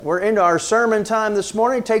We're into our sermon time this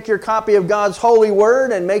morning. Take your copy of God's holy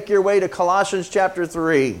word and make your way to Colossians chapter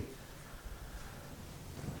 3.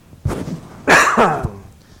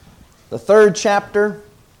 The third chapter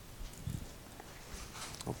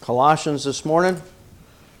of Colossians this morning.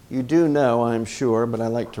 You do know, I'm sure, but I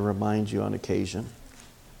like to remind you on occasion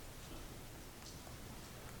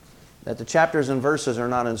that the chapters and verses are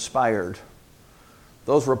not inspired.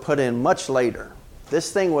 Those were put in much later.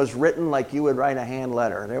 This thing was written like you would write a hand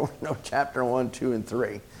letter. There were no chapter 1, 2, and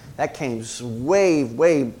 3. That came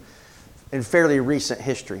way in fairly recent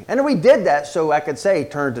history. And we did that so I could say,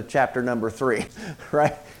 turn to chapter number 3,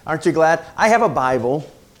 right? Aren't you glad? I have a Bible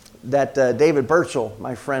that David Burchell,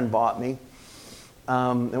 my friend, bought me.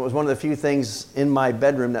 It was one of the few things in my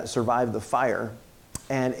bedroom that survived the fire.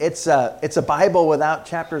 And it's a Bible without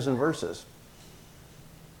chapters and verses.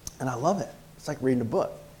 And I love it. It's like reading a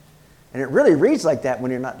book. And it really reads like that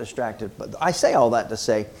when you're not distracted. But I say all that to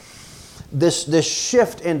say, this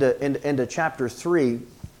shift into chapter 3,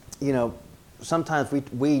 you know, sometimes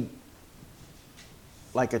we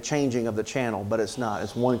like a changing of the channel, but it's not.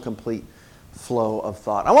 It's one complete flow of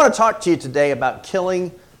thought. I want to talk to you today about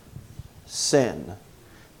killing sin.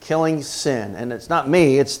 Killing sin. And it's not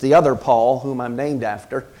me, it's the other Paul, whom I'm named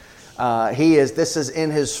after. This is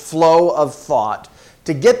in his flow of thought.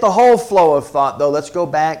 To get the whole flow of thought, though, let's go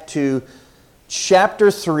back to chapter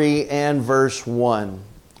 3 and verse 1.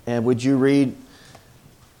 And would you read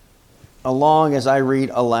along as I read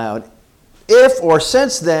aloud? If, or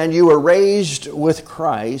since then, you were raised with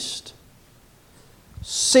Christ,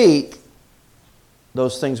 seek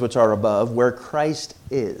those things which are above, where Christ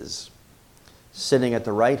is, sitting at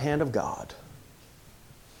the right hand of God.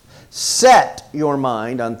 Set your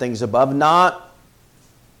mind on things above, not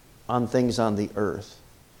on things on the earth,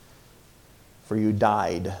 for you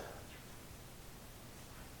died.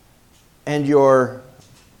 And your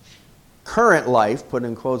current life, put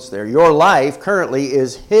in quotes there, your life currently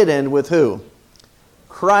is hidden with who?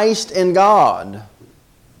 Christ in God.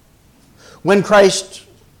 When Christ,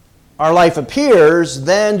 our life, appears,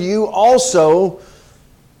 then you also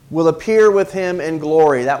will appear with Him in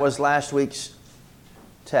glory. That was last week's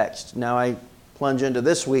text. Now I plunge into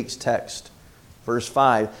this week's text. Verse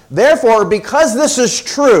 5. Therefore, because this is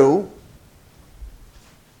true,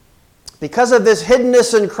 because of this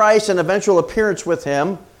hiddenness in Christ and eventual appearance with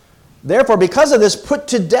Him, therefore, because of this, put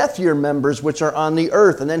to death your members which are on the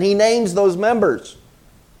earth. And then he names those members.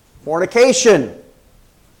 Fornication,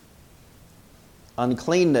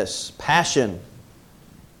 uncleanness, passion,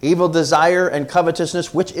 evil desire, and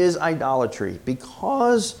covetousness, which is idolatry.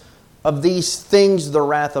 Because of these things, the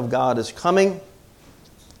wrath of God is coming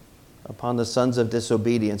upon the sons of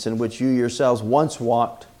disobedience, in which you yourselves once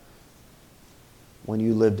walked when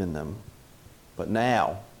you lived in them. But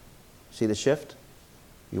now, see the shift?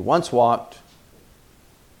 You once walked,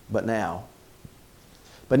 but now.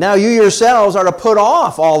 But now you yourselves are to put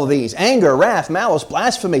off all of these: anger, wrath, malice,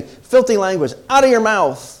 blasphemy, filthy language, out of your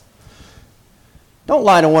mouth. Don't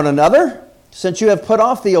lie to one another, since you have put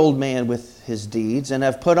off the old man with his deeds, and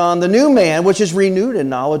have put on the new man, which is renewed in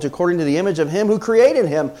knowledge according to the image of Him who created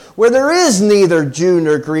him, where there is neither Jew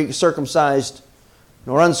nor Greek, circumcised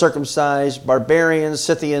nor uncircumcised, barbarian,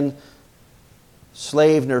 Scythian,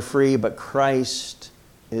 slave nor free, but Christ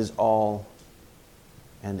is all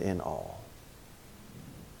and in all.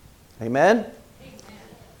 Amen? Amen.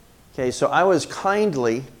 Okay, so I was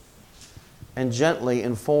kindly and gently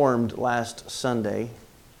informed last Sunday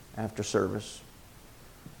after service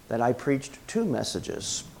that I preached 2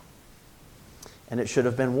 messages. And it should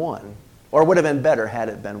have been 1. Or would have been better had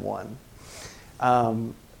it been 1.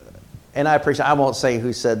 And I appreciate, I won't say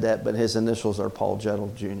who said that, but his initials are Paul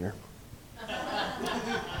Jettle Jr.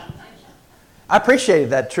 I appreciated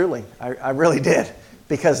that, truly. I really did.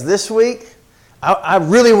 Because this week, I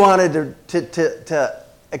really wanted to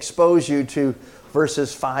expose you to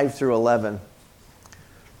verses 5 through 11.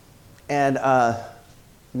 And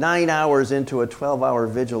 9 hours into a 12-hour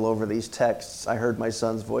vigil over these texts, I heard my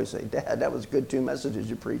son's voice say, "Dad, that was good 2 messages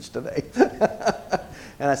you preached today."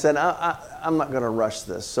 And I said, I'm not going to rush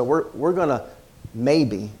this. So we're going to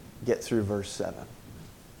maybe get through verse 7.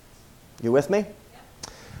 You with me? Yeah.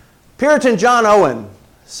 Puritan John Owen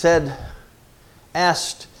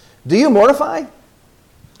asked, "Do you mortify?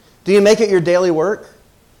 Do you make it your daily work?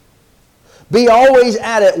 Be always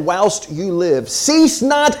at it whilst you live. Cease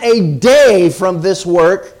not a day from this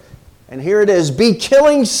work." And here it is: "Be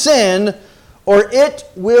killing sin, or it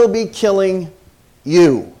will be killing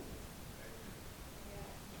you."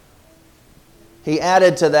 He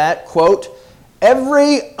added to that, quote,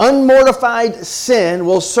 "Every unmortified sin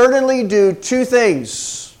will certainly do 2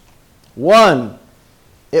 things. 1,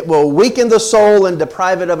 it will weaken the soul and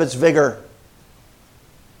deprive it of its vigor.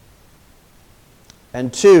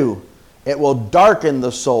 And 2, it will darken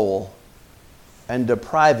the soul and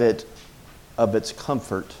deprive it of its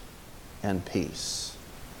comfort and peace.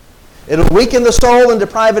 It'll weaken the soul and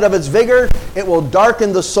deprive it of its vigor. It will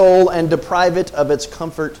darken the soul and deprive it of its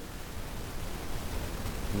comfort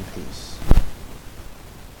and peace.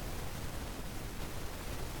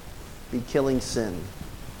 Be killing sin,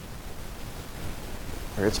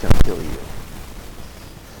 or it's going to kill you.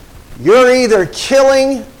 You're either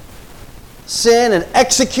killing sin and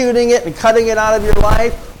executing it and cutting it out of your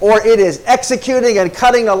life, or it is executing and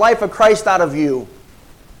cutting the life of Christ out of you.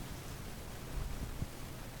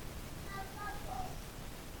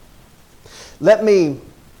 Let me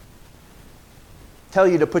tell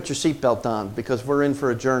you to put your seatbelt on, because we're in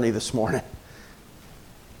for a journey this morning.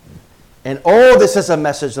 And oh, this is a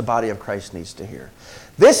message the body of Christ needs to hear.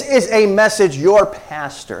 This is a message your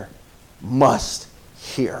pastor must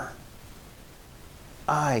hear.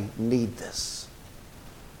 I need this.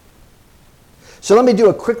 So let me do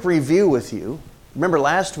a quick review with you. Remember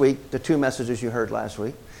last week, the 2 messages you heard last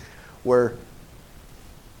week were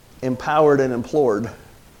empowered and implored.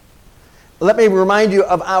 Let me remind you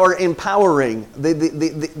of our empowering,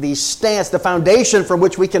 the stance, the foundation from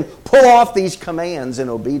which we can pull off these commands in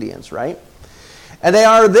obedience, right? And they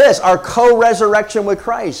are this, our co-resurrection with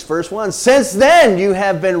Christ. Verse 1, since then you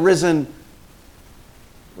have been risen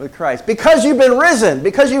with Christ. Because you've been risen,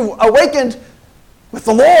 because you've awakened with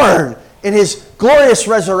the Lord in His glorious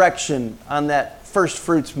resurrection on that first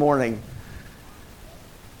fruits morning.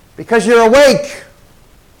 Because you're awake,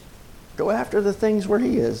 go after the things where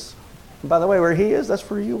He is. And by the way, where He is, that's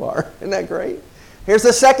where you are. Isn't that great? Here's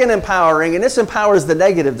the second empowering, and this empowers the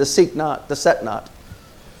negative, the seek not, the set not.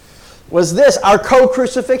 Was this, our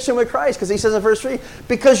co-crucifixion with Christ. Because He says in verse 3,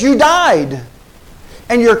 because you died.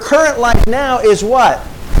 And your current life now is what?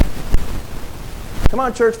 Come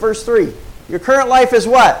on, church, verse 3. Your current life is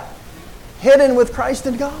what? Hidden with Christ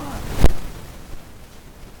in God.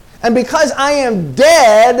 And because I am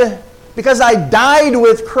dead, because I died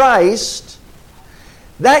with Christ,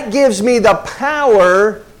 that gives me the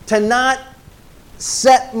power to not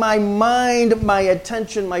set my mind, my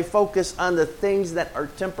attention, my focus on the things that are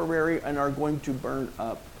temporary and are going to burn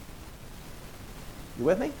up. You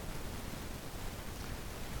with me?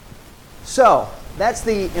 So, that's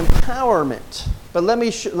the empowerment. But let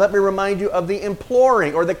me remind you of the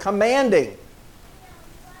imploring or the commanding.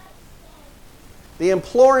 The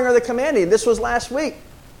imploring or the commanding. This was last week.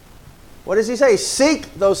 What does He say?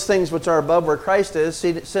 Seek those things which are above where Christ is,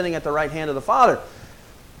 sitting at the right hand of the Father.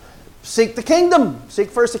 Seek the kingdom. Seek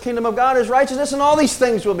first the kingdom of God, His righteousness, and all these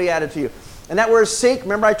things will be added to you. And that word seek,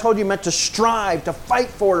 remember I told you, meant to strive, to fight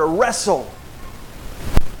for, to wrestle.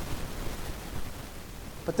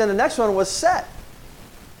 But then the next one was set.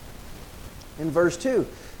 In verse 2.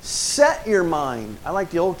 Set your mind. I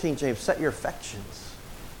like the old King James. Set your affections.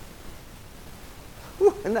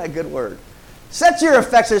 Whew, isn't that a good word? Set your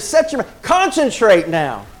affections. Set your... Concentrate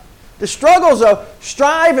now. The struggles of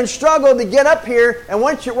strive and struggle to get up here. And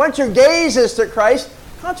once your gaze is to Christ,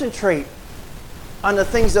 concentrate on the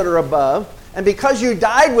things that are above. And because you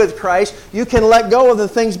died with Christ, you can let go of the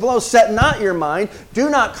things below. Set not your mind. Do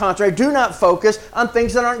not concentrate. Do not focus on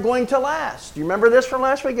things that aren't going to last. Do you remember this from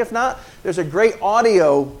last week? If not, there's a great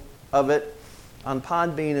audio of it on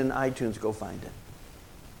Podbean and iTunes. Go find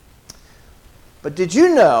it. But did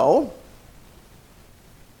you know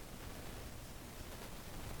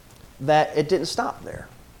that it didn't stop there?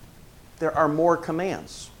 There are more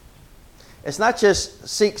commands. It's not just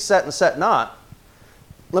seek, set, and set not.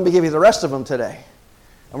 Let me give you the rest of them today.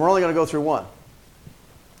 And we're only going to go through one.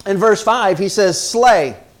 In verse 5, He says,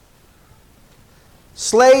 slay.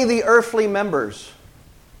 Slay the earthly members.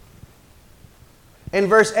 In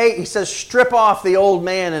verse 8, He says, strip off the old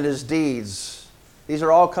man and his deeds. These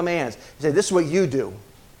are all commands. He said, this is what you do.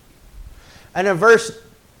 And in verse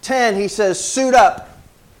 10, He says, suit up.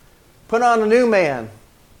 Put on a new man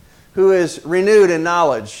who is renewed in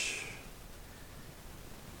knowledge.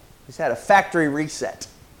 He's had a factory reset.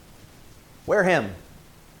 Wear Him.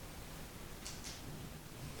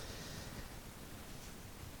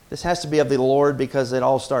 This has to be of the Lord because it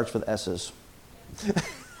all starts with S's.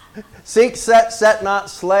 Seek, set not,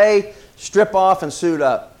 slay, strip off, and suit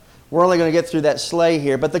up. We're only going to get through that slay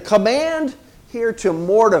here. But the command here to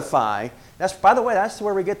mortify, by the way, that's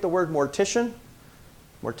where we get the word mortician.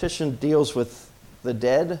 Mortician deals with the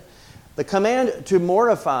dead. The command to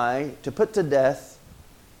mortify, to put to death,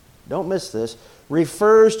 don't miss this,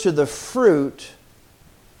 refers to the fruit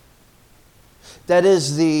that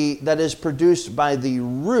is produced by the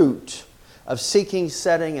root of seeking,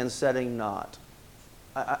 setting, and setting not.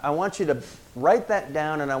 I want you to write that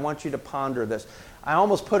down, and I want you to ponder this. I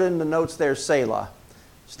almost put in the notes there, Selah.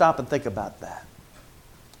 Stop and think about that.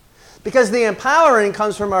 Because the empowering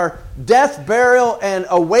comes from our death, burial, and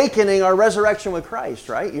awakening, our resurrection with Christ,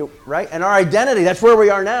 right? Right? And our identity, that's where we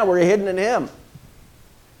are now. We're hidden in Him.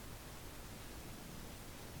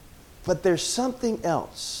 But there's something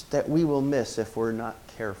else that we will miss if we're not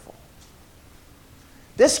careful.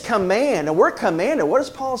 This command, and we're commanded, what does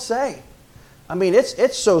Paul say? I mean,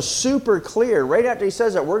 it's so super clear. Right after he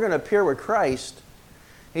says that we're going to appear with Christ,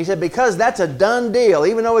 he said, because that's a done deal.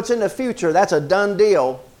 Even though it's in the future, that's a done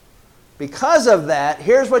deal. Because of that,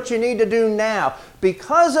 here's what you need to do now.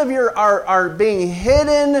 Because of our being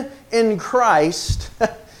hidden in Christ,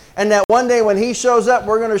 and that one day when He shows up,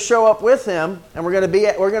 we're going to show up with Him, and we're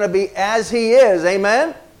going to be as He is.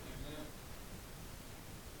 Amen?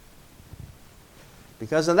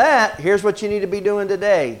 Because of that, here's what you need to be doing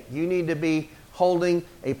today. You need to be holding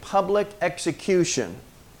a public execution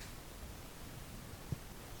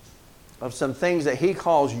of some things that He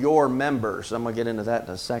calls your members. I'm going to get into that in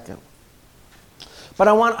a second. But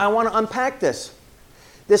I want to unpack this.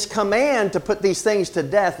 This command to put these things to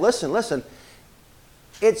death. Listen.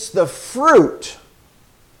 It's the fruit.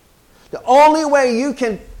 The only way you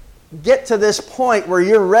can get to this point where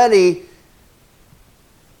you're ready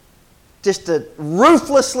just to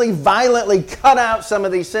ruthlessly, violently cut out some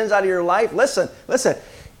of these sins out of your life, listen,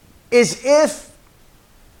 is if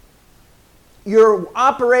you're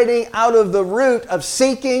operating out of the root of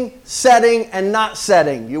seeking, setting, and not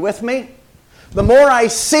setting. You with me? The more I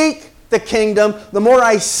seek the kingdom, the more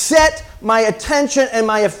I set my attention and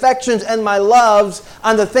my affections and my loves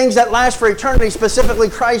on the things that last for eternity, specifically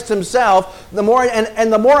Christ Himself, the more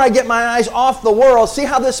I get my eyes off the world, see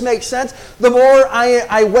how this makes sense? The more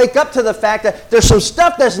I wake up to the fact that there's some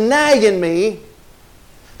stuff that's nagging me.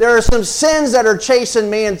 There are some sins that are chasing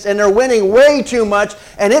me and they're winning way too much,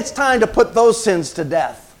 and it's time to put those sins to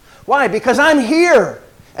death. Why? Because I'm here,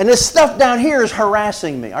 and this stuff down here is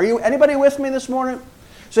harassing me. Anybody with me this morning?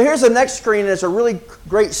 So here's the next screen, and it's a really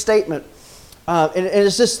great statement. And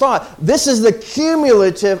it's this thought. This is the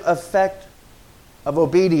cumulative effect of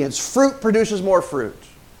obedience. Fruit produces more fruit.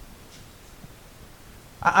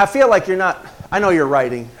 I feel like you're not... I know you're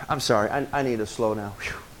writing. I'm sorry. I need to slow down.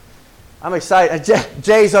 Whew. I'm excited.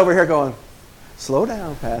 Jay's over here going, slow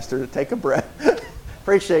down, Pastor. Take a breath.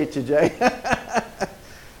 Appreciate you, Jay.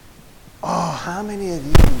 Oh, how many of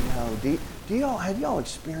you know? Have you all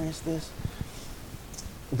experienced this?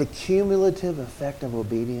 The cumulative effect of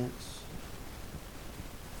obedience.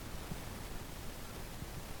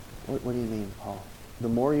 What do you mean, Paul? The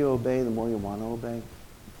more you obey, the more you want to obey.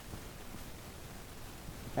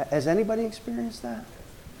 Has anybody experienced that?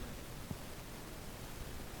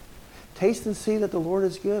 Taste and see that the Lord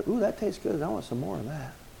is good. Ooh, that tastes good. I want some more of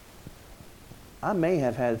that. I may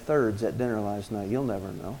have had thirds at dinner last night. You'll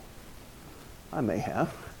never know. I may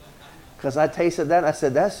have. Because I tasted that. I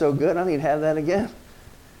said, that's so good. I need to have that again.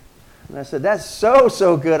 And I said, that's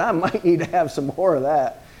so good. I might need to have some more of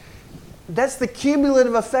that. That's the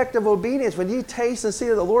cumulative effect of obedience. When you taste and see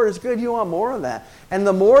that the Lord is good, you want more of that. And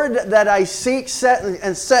the more that I seek, set,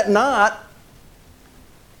 and set not,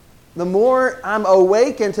 the more I'm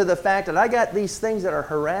awakened to the fact that I got these things that are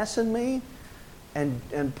harassing me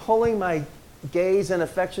and pulling my gaze and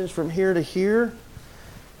affections from here to here.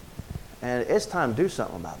 And it's time to do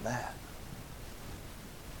something about that.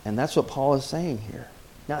 And that's what Paul is saying here.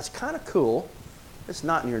 Now, it's kind of cool. It's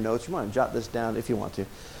not in your notes. You want to jot this down if you want to.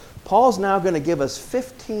 Paul's now going to give us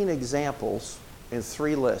 15 examples in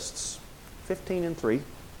 3 lists. 15 and 3.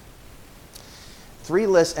 3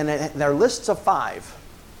 lists, and they're lists of 5.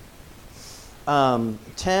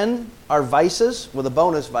 10 are vices, with a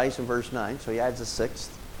bonus vice in verse 9, so he adds a 6th.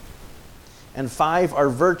 And 5 are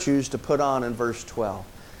virtues to put on in verse 12.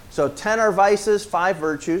 So 10 are vices, 5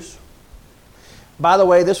 virtues. By the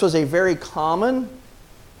way, this was a very common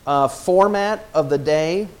format of the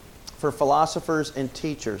day for philosophers and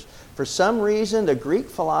teachers. For some reason, the Greek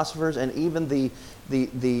philosophers and even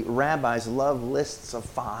the rabbis love lists of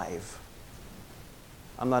 5.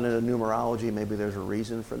 I'm not into numerology. Maybe there's a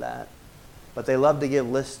reason for that. But they love to give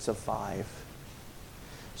lists of 5.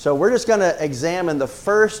 So we're just going to examine the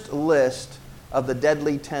first list of the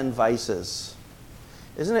deadly 10 vices.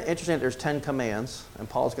 Isn't it interesting that there's 10 commands, and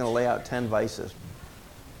Paul's going to lay out 10 vices?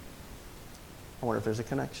 I wonder if there's a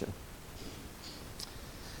connection.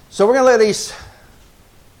 So we're going to look at these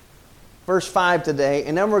verse 5 today,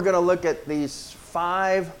 and then we're going to look at these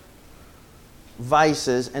 5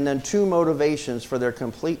 vices and then 2 motivations for their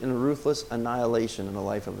complete and ruthless annihilation in the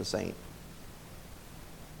life of a saint.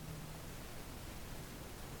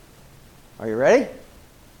 Are you ready?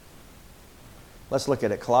 Let's look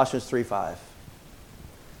at it. Colossians 3:5.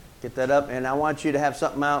 Get that up, and I want you to have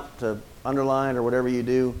something out to underline or whatever you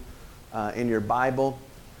do in your Bible.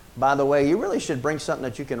 By the way, you really should bring something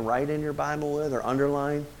that you can write in your Bible with or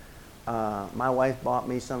underline. My wife bought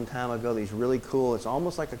me some time ago these really cool, it's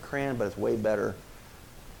almost like a crayon, but it's way better.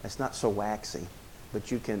 It's not so waxy. But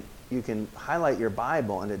you can highlight your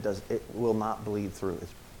Bible, and it will not bleed through.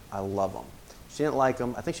 I love them. She didn't like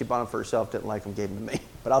them. I think she bought them for herself, didn't like them, gave them to me.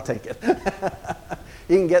 But I'll take it.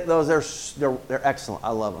 You can get those. They're excellent.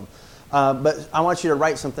 I love them. But I want you to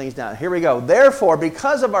write some things down. Here we go. Therefore,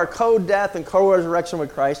 because of our co-death and co-resurrection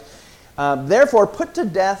with Christ, therefore put to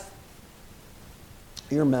death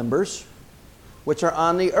your members, which are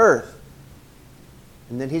on the earth.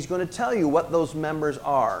 And then he's going to tell you what those members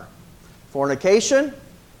are. Fornication,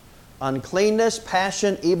 uncleanness,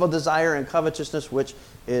 passion, evil desire, and covetousness, which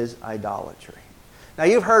is idolatry. Now,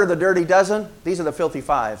 you've heard of the dirty dozen. These are the filthy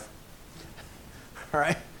five. All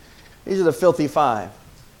right? These are the filthy five.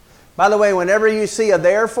 By the way, whenever you see a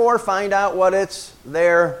therefore, find out what it's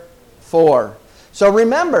there for. So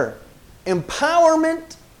remember,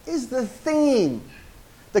 empowerment is the theme.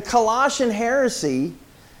 The Colossian heresy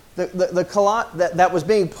that was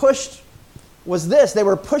being pushed was this.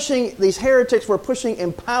 These heretics were pushing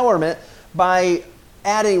empowerment by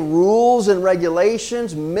adding rules and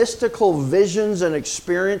regulations, mystical visions and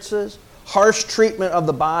experiences, harsh treatment of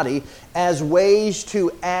the body as ways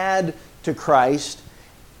to add to Christ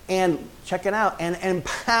and, check it out, and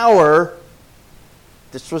empower.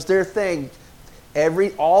 This was their thing.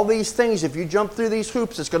 All these things, if you jump through these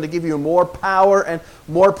hoops, it's going to give you more power and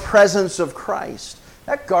more presence of Christ.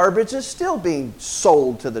 That garbage is still being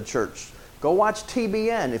sold to the church. Go watch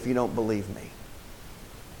TBN if you don't believe me.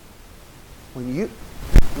 When you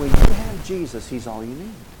have Jesus, He's all you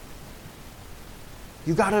need.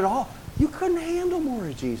 You got it all. You couldn't handle more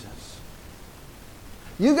of Jesus.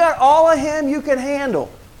 You got all of Him you can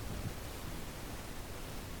handle.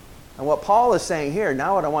 And what Paul is saying here,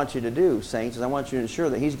 now what I want you to do, saints, is I want you to ensure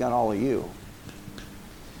that He's got all of you.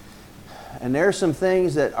 And there are some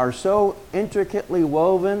things that are so intricately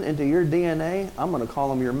woven into your DNA, I'm going to call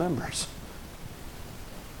them your members.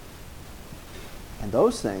 And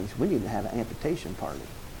those things, we need to have an amputation party.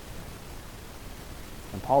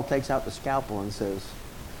 And Paul takes out the scalpel and says,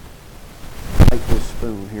 take this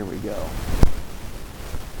spoon, here we go.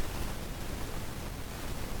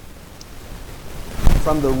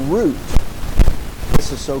 From the root,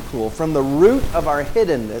 this is so cool, from the root of our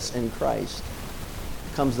hiddenness in Christ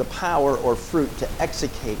comes the power or fruit to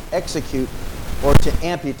execute, or to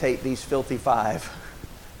amputate these filthy five.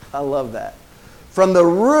 I love that. From the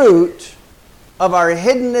root of our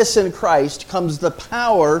hiddenness in Christ comes the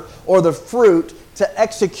power or the fruit to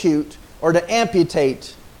execute or to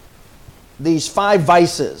amputate these five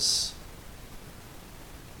vices.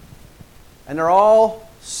 And they're all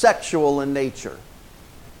sexual in nature.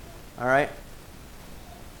 All right?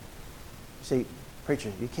 See,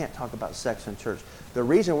 preacher, you can't talk about sex in church. The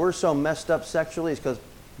reason we're so messed up sexually is because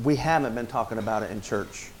we haven't been talking about it in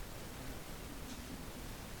church.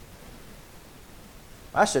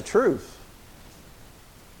 That's the truth.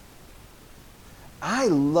 I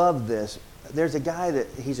love this. There's a guy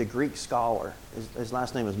he's a Greek scholar. His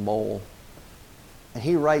last name is Mole. And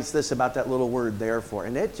he writes this about that little word, therefore.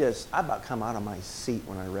 And I about come out of my seat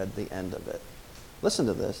when I read the end of it. Listen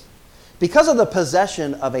to this. Because of the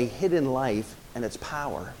possession of a hidden life and its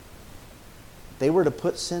power, they were to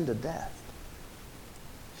put sin to death.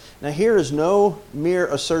 Now here is no mere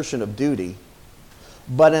assertion of duty,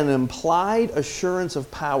 but an implied assurance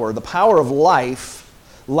of power. The power of life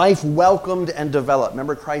welcomed and developed.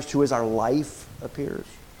 Remember, Christ, who is our life, appears.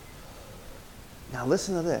 Now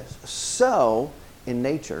listen to this. So, in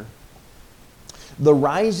nature, the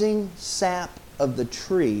rising sap of the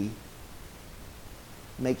tree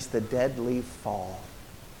makes the dead leaf fall.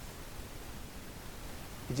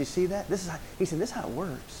 Did you see that? He said, this is how it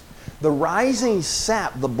works. The rising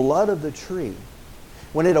sap, the blood of the tree,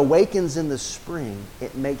 when it awakens in the spring,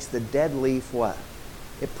 it makes the dead leaf what?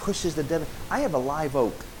 It pushes the dead. I have a live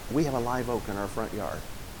oak. We have a live oak in our front yard.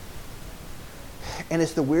 And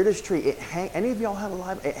it's the weirdest tree. Any of y'all have a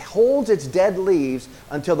live? It holds its dead leaves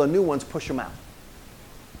until the new ones push them out.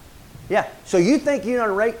 Yeah. So you think you're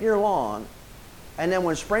gonna rake your lawn, and then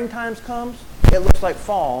when springtime comes, it looks like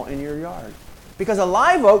fall in your yard. Because a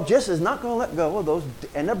live oak just is not going to let go of those,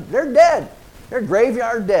 and they're dead. They're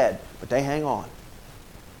graveyard dead, but they hang on.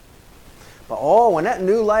 But when that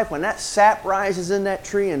new life, when that sap rises in that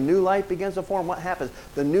tree and new life begins to form, what happens?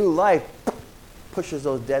 The new life pushes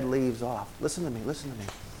those dead leaves off. Listen to me.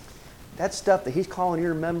 that stuff that he's calling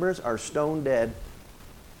your members are stone dead.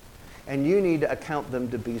 And you need to account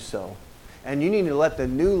them to be so. And you need to let the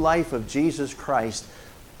new life of Jesus Christ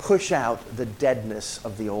push out the deadness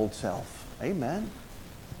of the old self. Amen.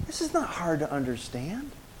 This is not hard to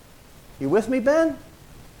understand. You with me, Ben?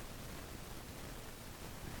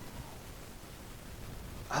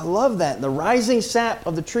 I love that. The rising sap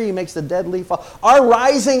of the tree makes the dead leaf fall. Our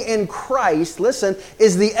rising in Christ, listen,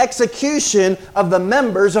 is the execution of the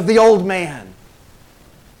members of the old man.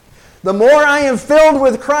 The more I am filled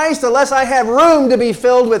with Christ, the less I have room to be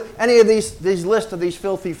filled with any of these lists of these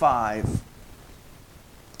filthy five.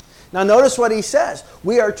 Now notice what he says.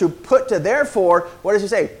 We are to put to, therefore, what does he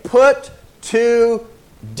say? Put to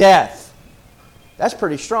death. That's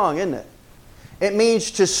pretty strong, isn't it? It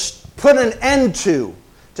means to put an end to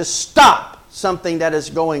stop something that is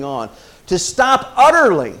going on, to stop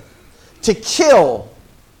utterly, to kill.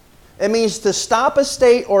 It means to stop a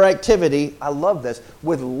state or activity, I love this,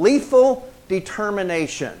 with lethal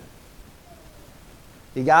determination.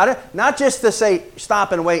 You got it? Not just to say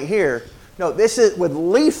stop and wait here. No, this is with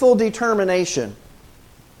lethal determination.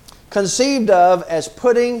 Conceived of as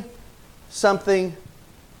putting something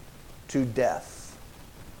to death.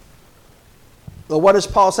 Well, what is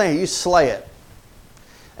Paul saying? You slay it.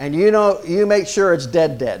 And you make sure it's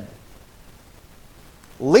dead.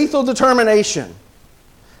 Lethal determination.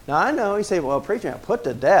 Now I know you say, well, preacher, put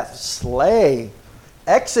to death, slay,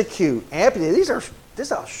 execute, amputate.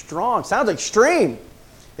 This is strong. Sounds extreme.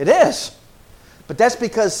 It is. But that's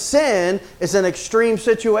because sin is an extreme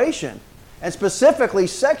situation. And specifically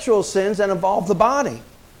sexual sins that involve the body.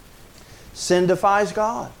 Sin defies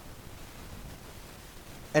God.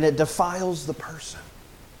 And it defiles the person.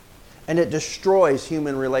 And it destroys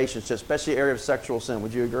human relationships, especially the area of sexual sin.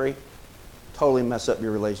 Would you agree? Totally mess up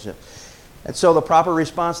your relationship. And so the proper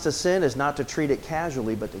response to sin is not to treat it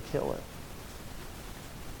casually, but to kill it.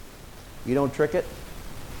 You don't trick it.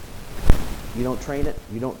 You don't train it.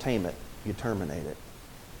 You don't tame it. You terminate it.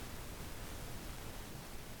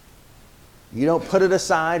 You don't put it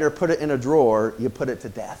aside or put it in a drawer. You put it to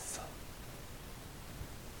death.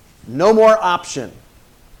 No more option.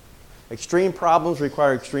 Extreme problems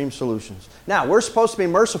require extreme solutions. Now, we're supposed to be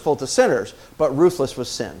merciful to sinners, but ruthless with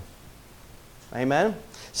sin. Amen?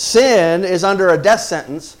 Sin is under a death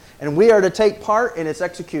sentence, and we are to take part in its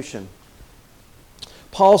execution.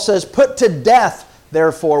 Paul says, put to death,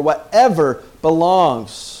 therefore, whatever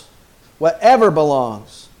belongs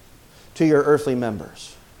to your earthly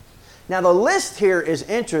members. Now, the list here is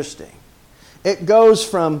interesting. It goes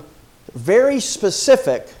from very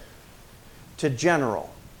specific to general.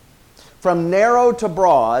 From narrow to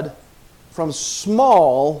broad, from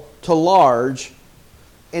small to large.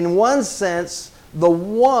 In one sense, the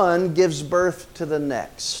one gives birth to the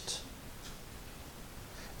next.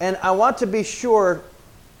 And I want to be sure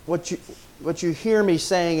what you hear me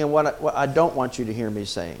saying and what I don't want you to hear me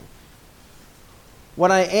saying.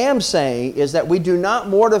 What I am saying is that we do not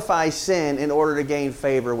mortify sin in order to gain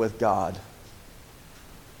favor with God.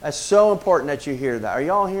 That's so important that you hear that. Are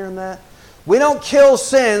you all hearing that? We don't kill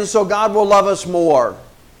sin so God will love us more.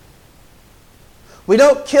 We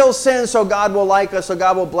don't kill sin so God will like us, so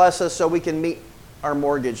God will bless us, so we can meet our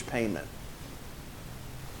mortgage payment.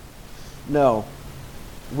 No.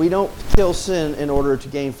 We don't kill sin in order to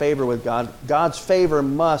gain favor with God. God's favor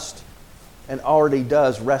must and already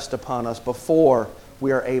does rest upon us before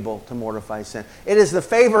we are able to mortify sin. It is the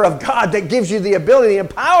favor of God that gives you the ability, the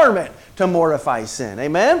empowerment to mortify sin.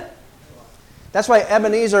 Amen? That's why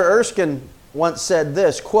Ebenezer Erskine once said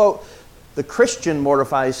this, quote, the Christian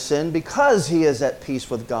mortifies sin because he is at peace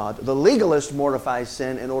with God. The legalist mortifies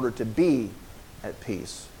sin in order to be at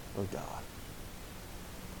peace with God.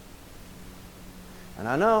 And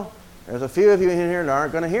I know there's a few of you in here that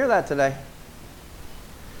aren't going to hear that today.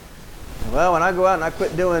 Well, when I go out and I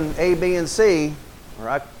quit doing A, B, and C, or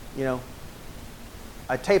I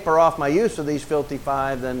taper off my use of these filthy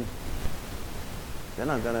five, then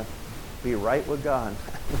I'm going to be right with God.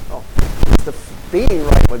 No, it's the being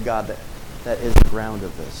right with God that is the ground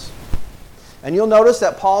of this. And you'll notice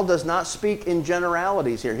that Paul does not speak in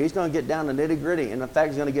generalities here. He's going to get down to nitty-gritty. And in fact,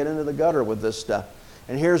 he's going to get into the gutter with this stuff.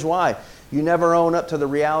 And here's why. You never own up to the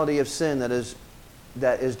reality of sin that is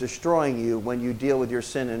destroying you when you deal with your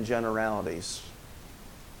sin in generalities.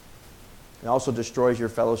 It also destroys your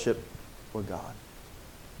fellowship with God.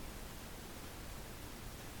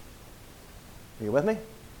 Are you with me?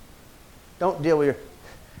 Don't deal with your...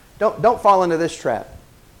 Don't fall into this trap.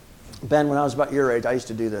 Ben, when I was about your age, I used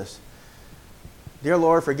to do this. Dear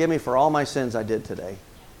Lord, forgive me for all my sins I did today.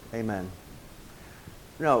 Amen.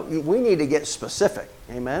 No, we need to get specific.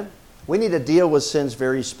 Amen. We need to deal with sins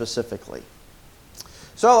very specifically.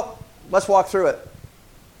 So, let's walk through it.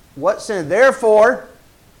 What sin? Therefore,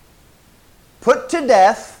 put to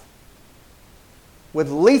death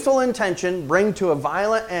with lethal intention, bring to a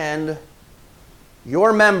violent end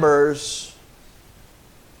your members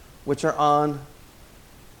which are on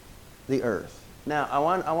the earth. Now, I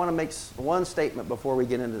want to make one statement before we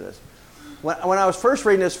get into this. When I was first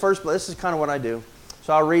reading this is kind of what I do.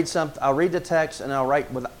 So I'll read the text, and I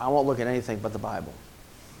won't look at anything but the Bible.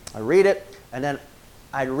 I read it, and then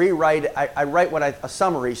I rewrite it. I write a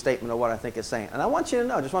summary statement of what I think it's saying. And I want you to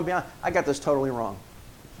know, just want to be honest, I got this totally wrong.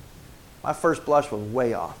 My first blush was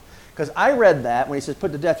way off. Because I read that, when he says,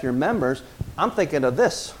 put to death your members, I'm thinking of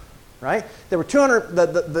this, right? There were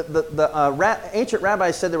 200, ancient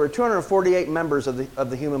rabbis said there were 248 members of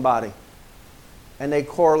the human body. And they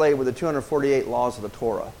correlate with the 248 laws of the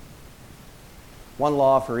Torah. One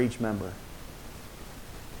law for each member.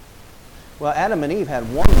 Well, Adam and Eve had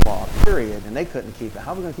one law, period, and they couldn't keep it.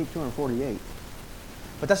 How are we going to keep 248?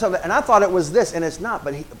 But that's how, and I thought it was this, and it's not.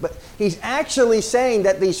 But he's actually saying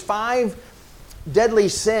that these 5 deadly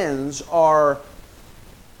sins are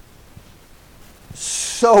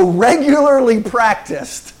so regularly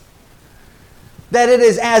practiced that it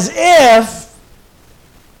is as if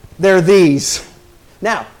they're these.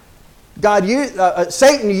 Now,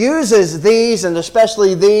 Satan uses these, and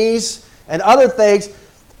especially these and other things,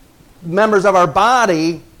 members of our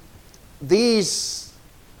body, these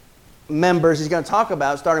members he's going to talk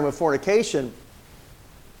about, starting with fornication,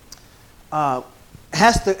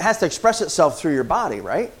 has to express itself through your body,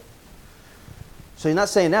 right? So he's not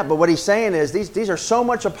saying that, but what he's saying is these are so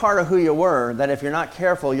much a part of who you were that if you're not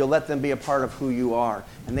careful, you'll let them be a part of who you are,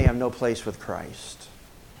 and they have no place with Christ.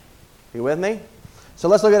 You with me? So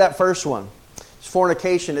let's look at that first one. It's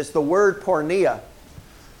fornication. It's the word porneia.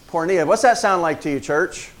 Porneia. What's that sound like to you,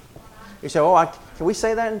 church? You say, can we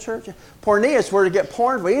say that in church? Porneia is where to get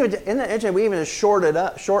porn. We even shorten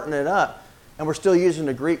it up, and we're still using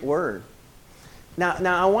the Greek word. Now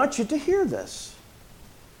I want you to hear this.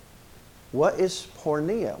 What is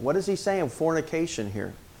porneia? What is he saying? Fornication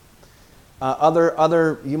here.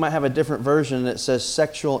 You might have a different version that says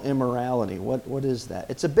sexual immorality. What is that?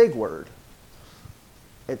 It's a big word.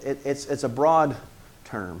 It's a broad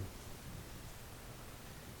term.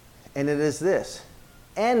 And it is this: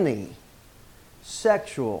 any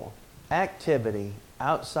sexual activity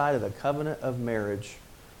outside of the covenant of marriage.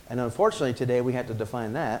 And unfortunately today we have to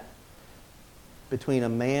define that between a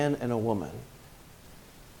man and a woman.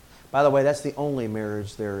 By the way, that's the only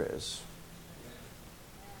marriage there is.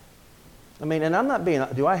 I mean, and I'm not being...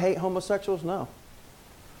 Do I hate homosexuals? No.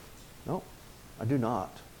 No, I do not.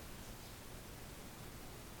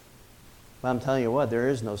 But I'm telling you what, there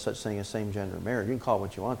is no such thing as same-gender marriage. You can call it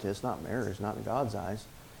what you want to. It's not marriage, not in God's eyes.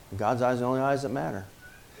 In God's eyes, the only eyes that matter.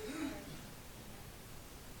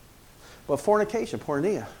 But fornication,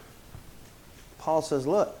 porneia. Paul says,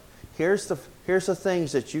 look, here's the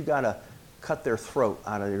things that you got to cut their throat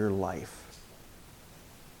out of your life.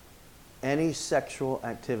 Any sexual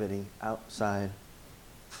activity outside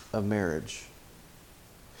of marriage.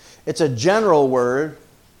 It's a general word,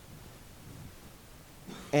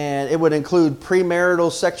 and it would include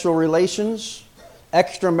premarital sexual relations,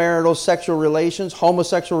 extramarital sexual relations,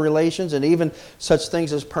 homosexual relations, and even such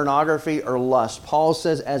things as pornography or lust. Paul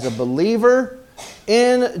says, as a believer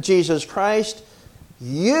in Jesus Christ,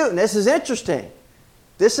 and this is interesting,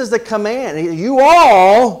 this is the command. You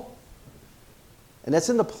all, and that's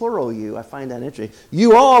in the plural you, I find that interesting.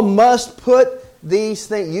 You all must put these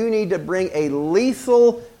things, you need to bring a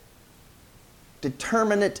lethal,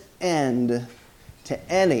 determinate end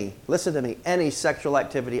to any, listen to me, any sexual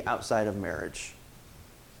activity outside of marriage.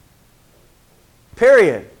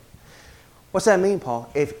 Period. What's that mean,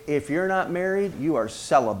 Paul? If you're not married, you are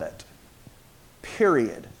celibate.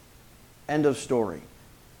 Period. End of story.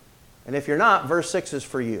 And if you're not, verse 6 is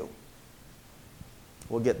for you.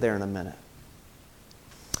 We'll get there in a minute.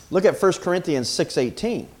 Look at 1 Corinthians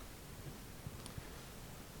 6:18.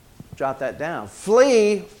 Jot that down.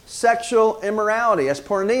 Flee sexual immorality. That's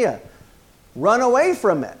porneia. Run away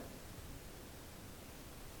from it.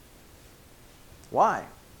 Why?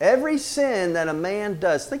 Every sin that a man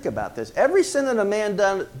does, think about this. Every sin that a man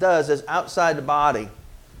does is outside the body.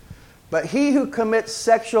 But he who commits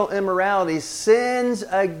sexual immorality sins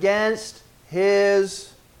against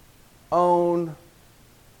his own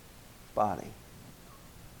body.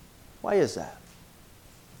 Why is that?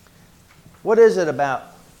 What is it about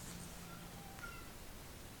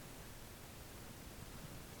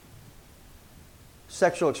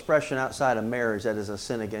sexual expression outside of marriage that is a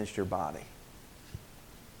sin against your body?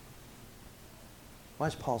 Why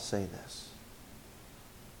does Paul say this?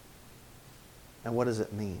 And what does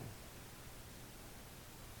it mean?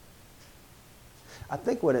 I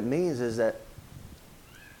think what it means is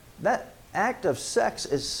that act of sex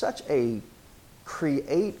is such a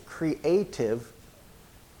creative,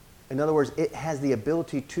 in other words, it has the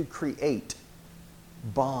ability to create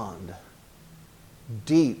bond,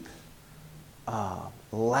 deep,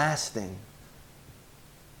 lasting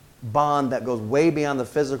bond that goes way beyond the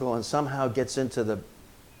physical and somehow gets into the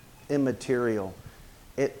immaterial.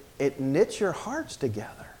 It knits your hearts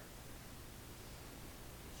together.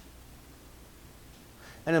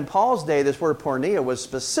 And in Paul's day, this word porneia was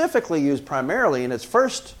specifically used primarily in its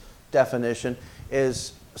first definition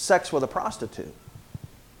is sex with a prostitute.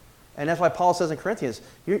 And that's why Paul says in Corinthians,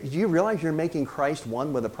 do you realize you're making Christ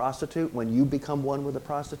one with a prostitute when you become one with a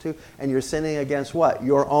prostitute? And you're sinning against what?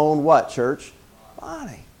 Your own what, church?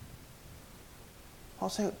 Body.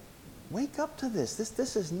 Paul's saying, wake up to this.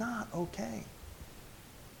 This is not okay.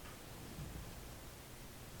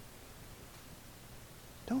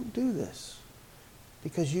 Don't do this.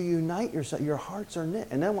 Because you unite yourself, your hearts are knit.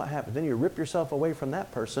 And then what happens? Then you rip yourself away from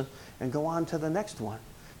that person and go on to the next one.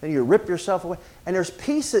 Then you rip yourself away. And there's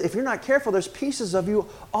pieces, if you're not careful, there's pieces of you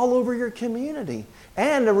all over your community.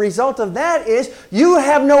 And the result of that is you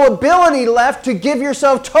have no ability left to give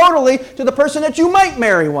yourself totally to the person that you might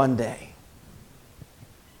marry one day.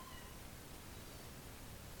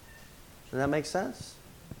 Does that make sense?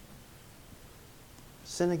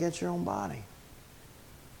 Sin against your own body.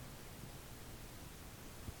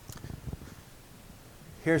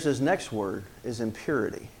 Here's his next word, is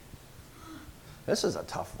impurity. This is a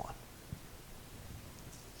tough one.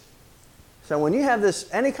 So when you have this,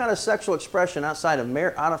 any kind of sexual expression outside of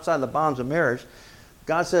the bonds of marriage,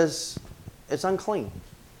 God says it's unclean.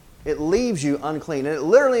 It leaves you unclean. And it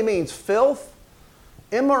literally means filth,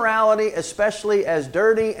 immorality, especially as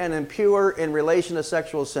dirty and impure in relation to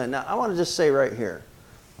sexual sin. Now, I want to just say right here,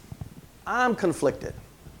 I'm conflicted.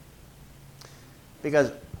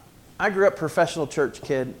 Because I grew up professional church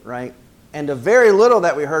kid, right? And the very little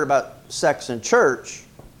that we heard about sex in church,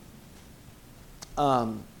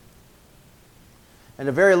 and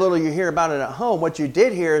the very little you hear about it at home, what you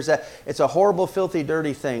did hear is that it's a horrible, filthy,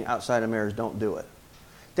 dirty thing outside of marriage. Don't do it.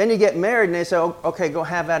 Then you get married and they say, oh, okay, go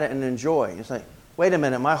have at it and enjoy. It's like, wait a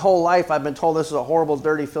minute, my whole life I've been told this is a horrible,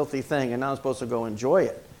 dirty, filthy thing, and now I'm supposed to go enjoy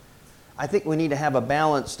it. I think we need to have a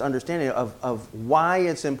balanced understanding of why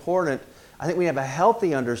it's important. I think we have a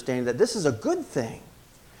healthy understanding that this is a good thing.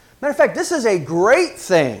 Matter of fact, this is a great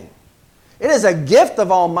thing. It is a gift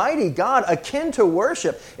of Almighty God akin to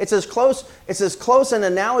worship. It's as close an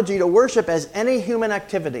analogy to worship as any human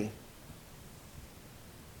activity.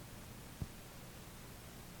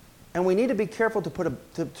 And we need to be careful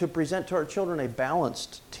to present to our children a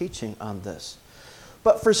balanced teaching on this.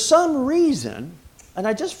 But for some reason, and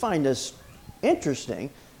I just find this interesting,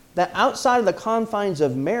 that outside of the confines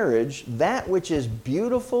of marriage, that which is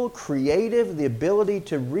beautiful, creative, the ability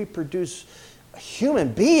to reproduce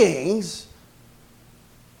human beings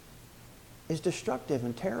is destructive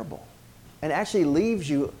and terrible. And actually leaves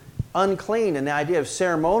you unclean, and the idea of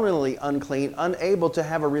ceremonially unclean, unable to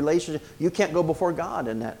have a relationship. You can't go before God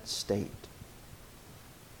in that state.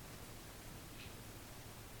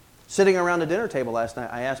 Sitting around the dinner table last night,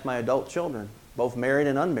 I asked my adult children, both married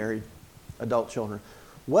and unmarried adult children,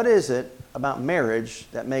 what is it about marriage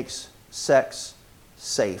that makes sex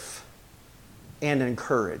safe and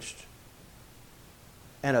encouraged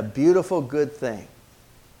and a beautiful, good thing?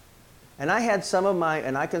 And I had some of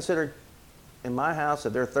and I consider in my house,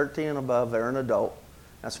 if they're 13 and above, they're an adult.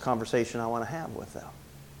 That's a conversation I want to have with them.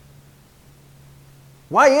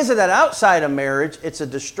 Why is it that outside of marriage, it's a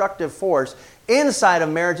destructive force? Inside of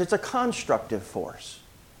marriage, it's a constructive force.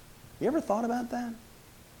 You ever thought about that?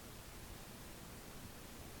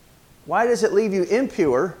 Why does it leave you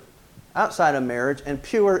impure outside of marriage and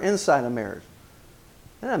pure inside of marriage?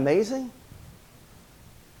 Isn't that amazing?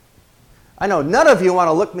 I know none of you want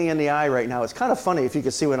to look me in the eye right now. It's kind of funny if you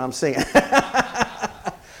could see what I'm seeing.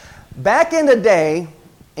 Back in the day,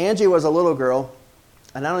 Angie was a little girl,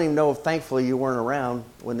 and I don't even know if thankfully you weren't around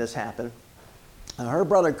when this happened. Her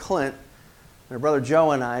brother Clint, her brother Joe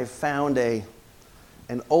and I found an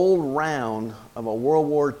old round of a World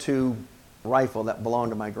War II rifle that belonged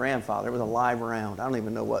to my grandfather. It was a live round. I don't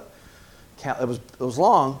even know what. It was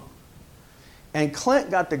long. And Clint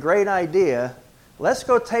got the great idea, let's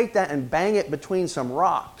go take that and bang it between some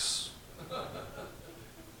rocks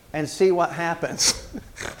and see what happens.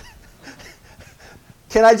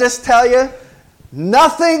 Can I just tell you,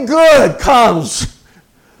 nothing good comes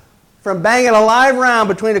from banging a live round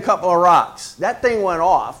between a couple of rocks. That thing went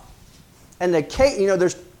off. And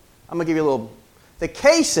there's, I'm going to give you a little, the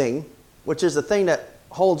casing, which is the thing that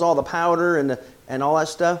holds all the powder and all that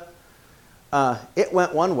stuff, it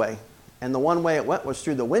went one way. And the one way it went was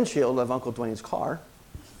through the windshield of Uncle Dwayne's car.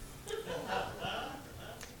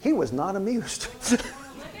 He was not amused.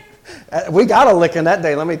 We got a licking that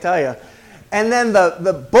day, let me tell you. And then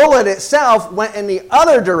the bullet itself went in the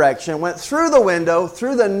other direction, went through the window,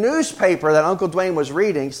 through the newspaper that Uncle Dwayne was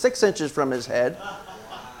reading, 6 inches from his head,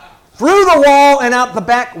 through the wall and out the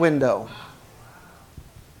back window.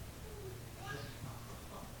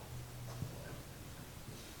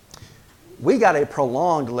 We got a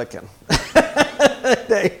prolonged licking.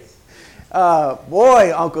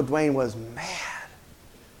 Boy, Uncle Dwayne was mad.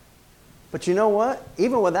 But you know what?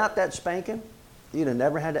 Even without that spanking, you'd have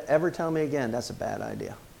never had to ever tell me again, that's a bad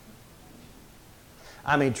idea.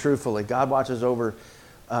 I mean, truthfully, God watches over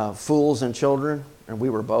fools and children, and we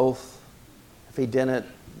were both. If he didn't,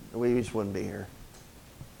 we just wouldn't be here.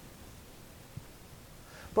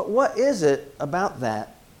 But what is it about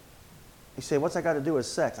that? You say, what's that got to do with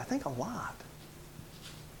sex? I think a lot.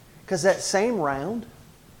 Because that same round,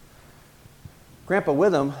 Grandpa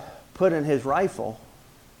Witham put in his rifle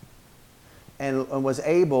and was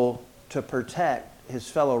able to protect his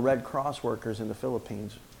fellow Red Cross workers in the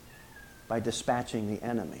Philippines by dispatching the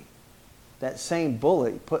enemy. That same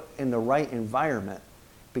bullet put in the right environment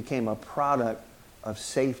became a product of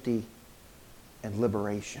safety and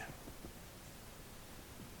liberation.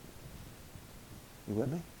 You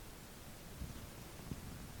with me?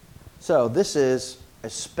 So this is a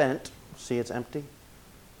spent, see it's empty,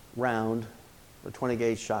 round, the 20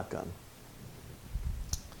 gauge shotgun.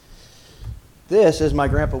 This is my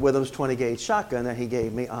Grandpa Witham's 20 gauge shotgun that he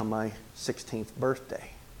gave me on my 16th birthday.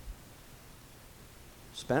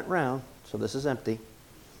 Spent round, so this is empty.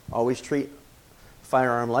 Always treat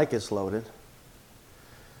firearm like it's loaded.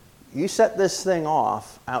 You set this thing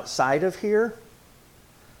off outside of here,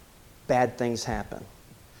 bad things happen.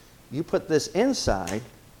 You put this inside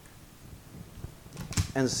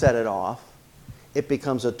and set it off, it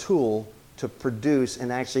becomes a tool to produce and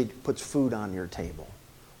actually puts food on your table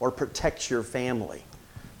or protects your family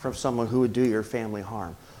from someone who would do your family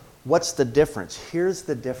harm. What's the difference? Here's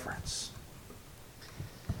the difference.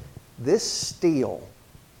 This steel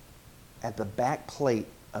at the back plate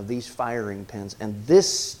of these firing pins and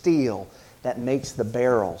this steel that makes the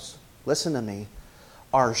barrels, listen to me,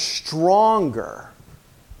 are stronger,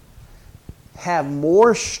 have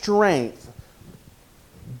more strength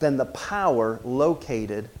than the power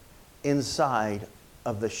located inside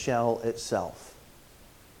of the shell itself.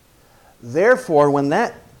 Therefore, when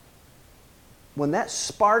that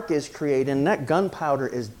spark is created and that gunpowder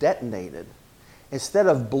is detonated, instead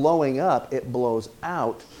of blowing up, it blows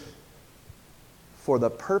out for the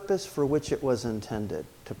purpose for which it was intended,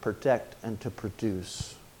 to protect and to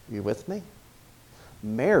produce. You with me?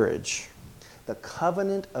 Marriage, the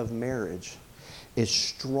covenant of marriage, is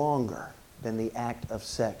stronger than the act of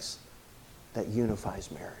sex that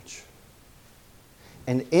unifies marriage.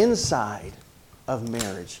 And inside of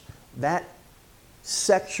marriage, that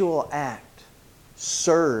sexual act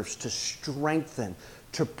serves to strengthen,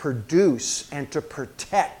 to produce, and to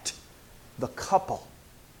protect the couple.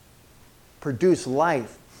 Produce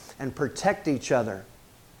life and protect each other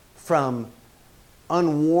from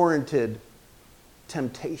unwarranted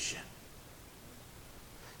temptation.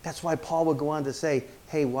 That's why Paul would go on to say,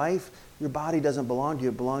 hey, wife, your body doesn't belong to you,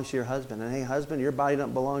 it belongs to your husband. And hey, husband, your body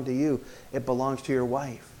doesn't belong to you, it belongs to your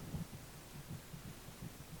wife.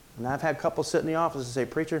 And I've had couples sit in the office and say,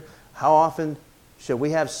 preacher, how often should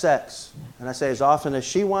we have sex? And I say, as often as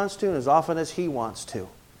she wants to and as often as he wants to.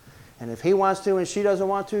 And if he wants to and she doesn't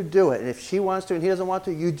want to, do it. And if she wants to and he doesn't want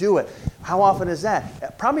to, you do it. How often is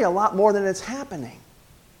that? Probably a lot more than it's happening.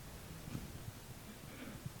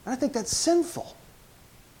 And I think that's sinful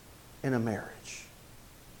in a marriage.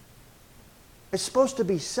 It's supposed to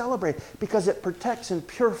be celebrated because it protects and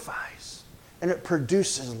purifies and it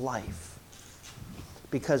produces life.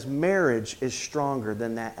 Because marriage is stronger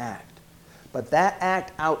than that act. But that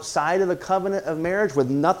act outside of the covenant of marriage with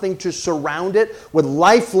nothing to surround it, with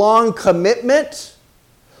lifelong commitment,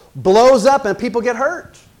 blows up and people get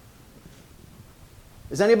hurt.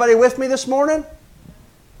 Is anybody with me this morning?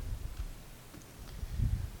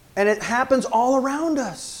 And it happens all around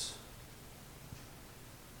us.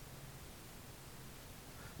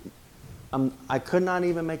 I could not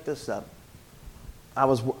even make this up. I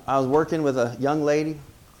was working with a young lady,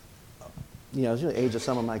 you know, the age of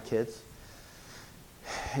some of my kids.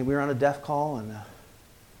 And we were on a deaf call, and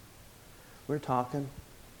we were talking.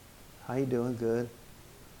 How you doing? Good.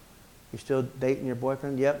 You still dating your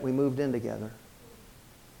boyfriend? Yep, we moved in together.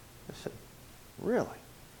 I said, Really?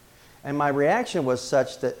 And my reaction was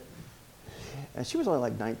such that, and she was only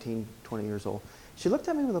like 19, 20 years old. She looked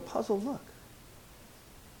at me with a puzzled look.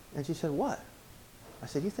 And she said, what? I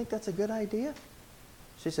said, you think that's a good idea?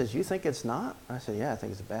 She says, you think it's not? I said, yeah, I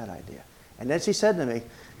think it's a bad idea. And then she said to me,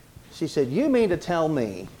 she said, you mean to tell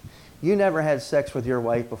me you never had sex with your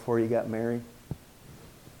wife before you got married? I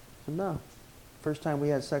said, no. First time we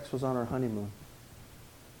had sex was on our honeymoon.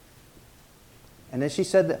 And then she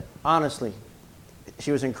said that, honestly,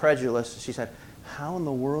 she was incredulous. She said, how in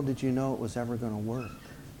the world did you know it was ever going to work?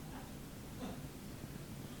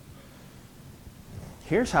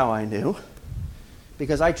 Here's how I knew.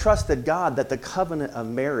 Because I trusted God that the covenant of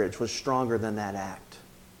marriage was stronger than that act.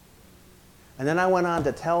 And then I went on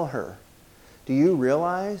to tell her, do you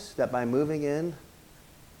realize that by moving in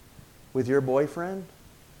with your boyfriend,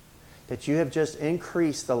 that you have just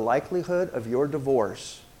increased the likelihood of your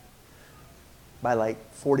divorce by like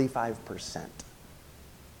 45%?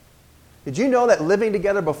 Did you know that living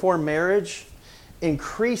together before marriage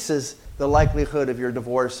increases the likelihood of your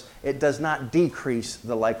divorce? It does not decrease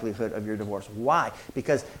the likelihood of your divorce. Why?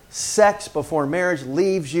 Because sex before marriage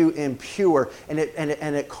leaves you impure, and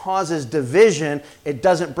it causes division. It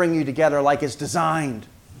doesn't bring you together like it's designed.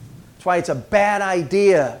 That's why it's a bad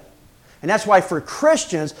idea. And that's why for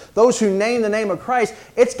Christians, those who name the name of Christ,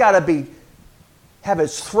 it's got to have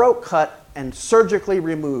its throat cut and surgically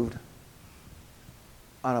removed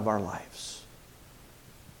out of our lives.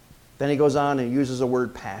 Then he goes on and uses the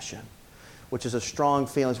word passion, which is a strong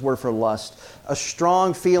feeling. It's a word for lust. A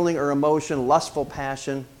strong feeling or emotion, lustful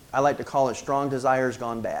passion. I like to call it strong desires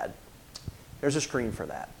gone bad. There's a screen for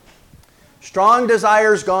that. Strong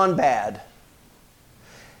desires gone bad.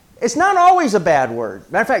 It's not always a bad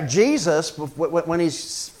word. Matter of fact, Jesus, when he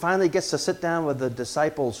finally gets to sit down with the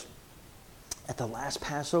disciples at the last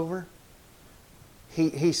Passover,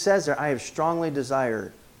 he says there, I have strongly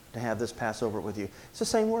desired to have this Passover with you. It's the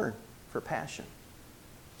same word for passion.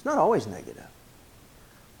 It's not always negative.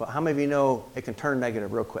 But how many of you know it can turn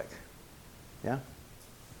negative real quick? Yeah?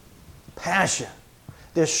 Passion.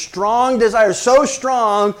 This strong desire, so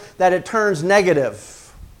strong that it turns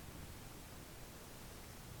negative.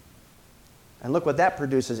 And look what that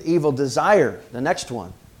produces. Evil desire, the next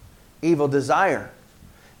one. Evil desire.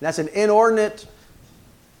 And that's an inordinate,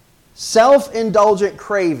 self-indulgent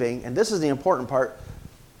craving, and this is the important part,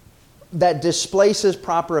 that displaces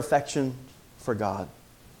proper affection for God.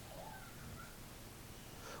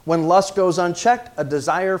 When lust goes unchecked, a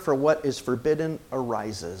desire for what is forbidden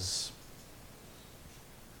arises.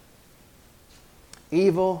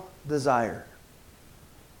 Evil desire.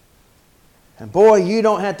 And boy, you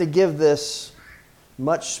don't have to give this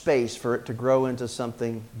much space for it to grow into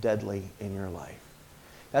something deadly in your life.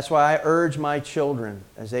 That's why I urge my children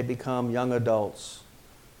as they become young adults,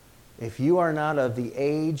 if you are not of the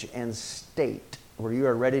age and state where you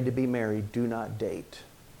are ready to be married, do not date.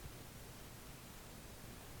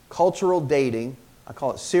 Cultural dating, I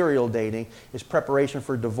call it serial dating, is preparation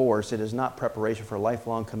for divorce. It is not preparation for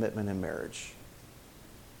lifelong commitment in marriage.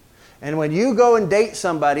 And when you go and date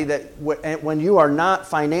somebody that when you are not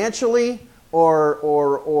financially or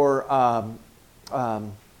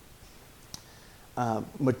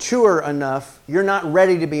mature enough, you're not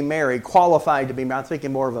ready to be married, qualified to be married. I'm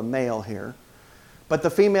thinking more of a male here. But the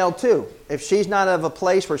female too. If she's not of a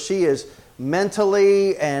place where she is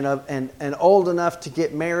mentally and old enough to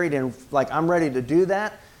get married and like, I'm ready to do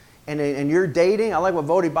that, and you're dating, I like what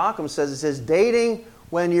Voddie Baucham says. It says dating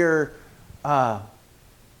when you're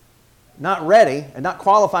not ready and not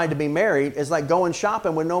qualified to be married is like going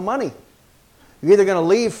shopping with no money. You're either going to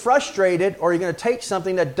leave frustrated or you're going to take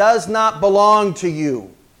something that does not belong to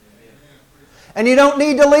you. And you don't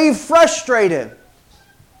need to leave frustrated.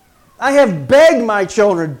 I have begged my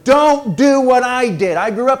children, don't do what I did. I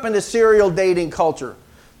grew up in the serial dating culture.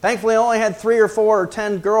 Thankfully, I only had 3 or 4 or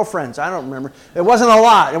 10 girlfriends. I don't remember. It wasn't a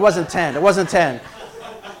lot. It wasn't 10. It wasn't 10.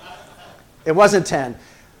 It wasn't 10.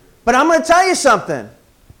 But I'm going to tell you something.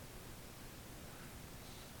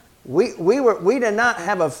 We did not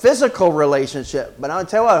have a physical relationship, but I'll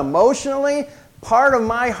tell you what, emotionally, part of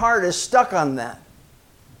my heart is stuck on that.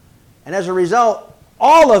 And as a result,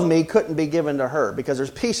 all of me couldn't be given to her because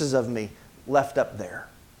there's pieces of me left up there.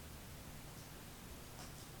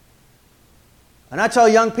 And I tell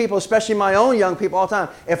young people, especially my own young people all the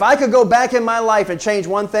time, if I could go back in my life and change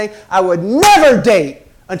one thing, I would never date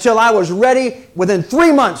until I was ready within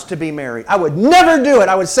 3 months to be married. I would never do it.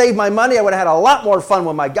 I would save my money. I would have had a lot more fun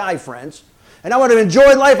with my guy friends. And I would have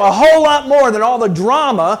enjoyed life a whole lot more than all the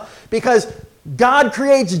drama, because God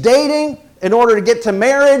creates dating in order to get to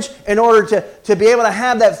marriage, in order to be able to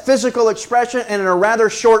have that physical expression and in a rather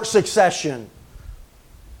short succession.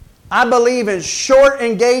 I believe in short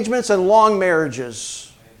engagements and long marriages.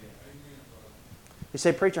 You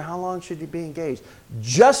say, preacher, how long should you be engaged?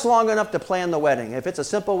 Just long enough to plan the wedding. If it's a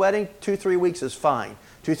simple wedding, 2-3 weeks is fine.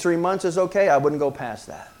 2-3 months is okay. I wouldn't go past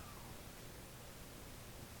that.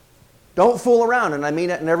 Don't fool around, and I mean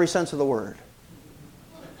it in every sense of the word.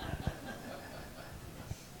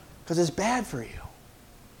 Because it's bad for you.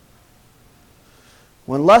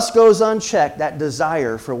 When lust goes unchecked, that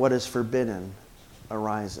desire for what is forbidden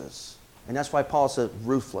arises. And that's why Paul said,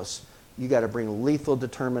 ruthless. You got to bring lethal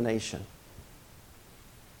determination.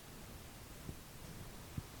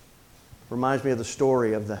 Reminds me of the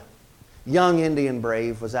story of the young Indian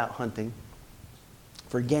brave was out hunting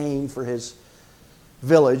for game for his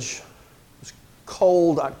village. It was a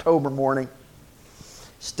cold October morning.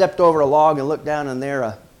 Stepped over a log and looked down, and there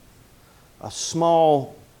a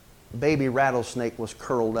small baby rattlesnake was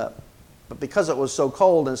curled up. But because it was so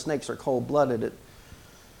cold, and snakes are cold-blooded, it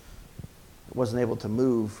wasn't able to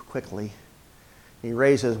move quickly. He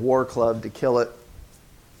raised his war club to kill it,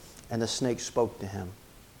 and the snake spoke to him.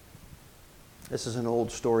 This is an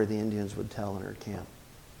old story the Indians would tell in their camp.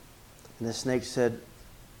 And the snake said,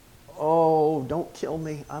 "Oh, don't kill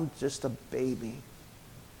me. I'm just a baby.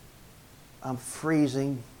 I'm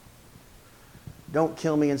freezing. Don't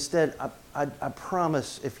kill me. Instead, I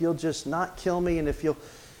promise, if you'll just not kill me, and if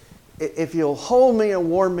you'll hold me and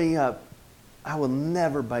warm me up, I will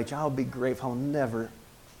never bite you. I'll be grateful. I'll never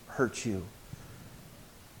hurt you."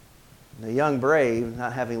 And the young brave,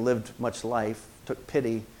 not having lived much life, took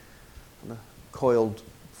pity on the coiled,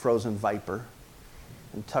 frozen viper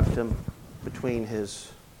and tucked him between his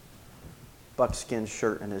buckskin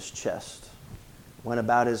shirt and his chest. Went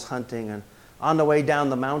about his hunting, and on the way down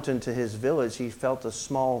the mountain to his village, he felt a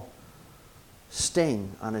small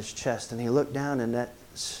sting on his chest, and he looked down, and that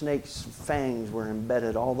snake's fangs were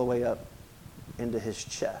embedded all the way up into his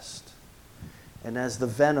chest. And as the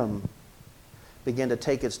venom began to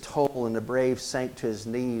take its toll and the brave sank to his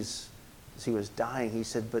knees as he was dying, he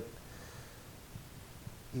said, "But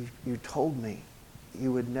you told me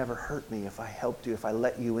you would never hurt me if I helped you, if I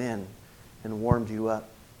let you in and warmed you up."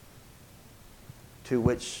 To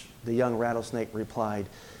which the young rattlesnake replied,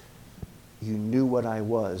 "You knew what I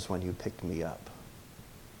was when you picked me up.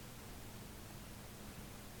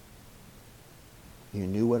 You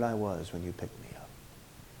knew what I was when you picked me up."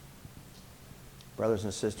 Brothers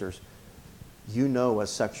and sisters, you know what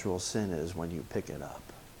sexual sin is when you pick it up.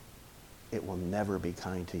 It will never be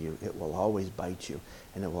kind to you. It will always bite you,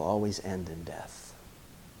 and it will always end in death.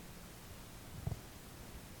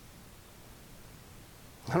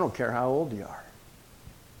 I don't care how old you are.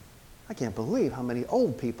 I can't believe how many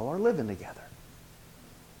old people are living together.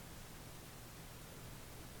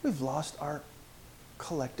 We've lost our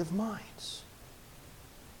collective minds.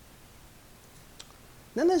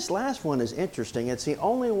 Then this last one is interesting. It's the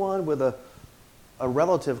only one with a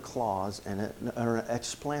relative clause and or an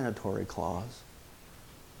explanatory clause.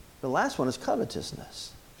 The last one is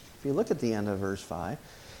covetousness. If you look at the end of verse 5,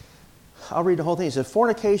 I'll read the whole thing. It says,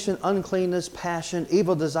 fornication, uncleanness, passion,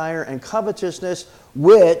 evil desire, and covetousness,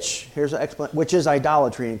 which is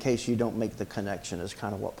idolatry, in case you don't make the connection, is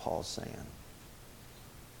kind of what Paul's saying.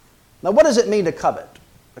 Now, what does it mean to covet?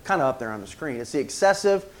 They're kind of up there on the screen. It's the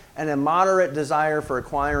excessive and immoderate desire for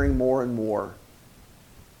acquiring more and more.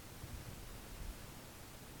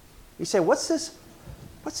 You say, what's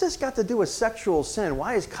this got to do with sexual sin?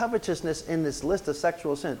 Why is covetousness in this list of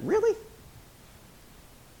sexual sins? Really?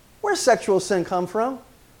 Where's sexual sin come from?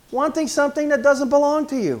 Wanting something that doesn't belong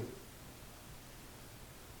to you.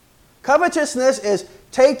 Covetousness is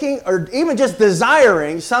taking or even just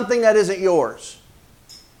desiring something that isn't yours.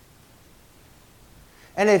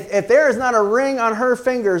 And if there is not a ring on her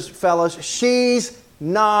fingers, fellas, she's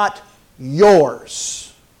not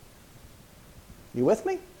yours. You with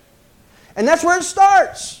me? And that's where it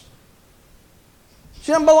starts.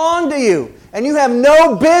 She doesn't belong to you. And you have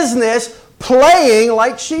no business playing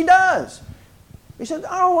like she does. He said,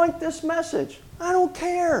 I don't like this message. I don't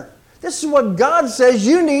care. This is what God says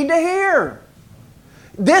you need to hear.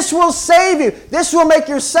 This will save you. This will make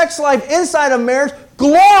your sex life inside of marriage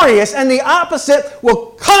glorious, and the opposite will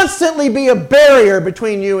constantly be a barrier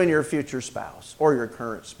between you and your future spouse or your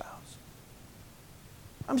current spouse.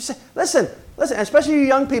 I'm just saying, listen, especially you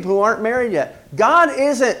young people who aren't married yet. God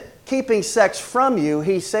isn't keeping sex from you.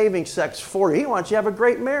 He's saving sex for you. He wants you to have a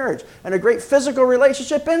great marriage and a great physical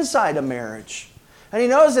relationship inside a marriage. And He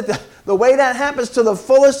knows that the way that happens to the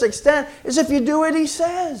fullest extent is if you do what He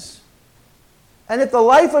says. And if the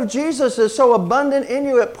life of Jesus is so abundant in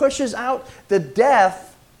you, it pushes out the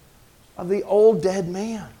death of the old dead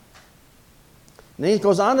man. And then he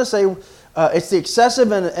goes on to say, It's the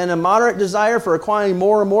excessive and immoderate desire for acquiring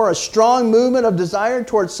more and more, a strong movement of desire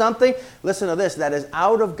towards something, listen to this, that is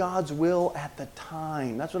out of God's will at the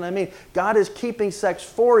time. That's what I mean. God is keeping sex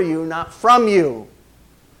for you, not from you.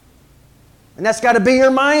 And that's got to be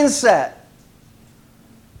your mindset.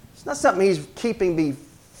 It's not something He's keeping me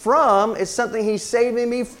from, it's something He's saving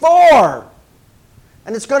me for.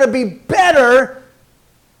 And it's going to be better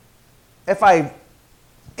if I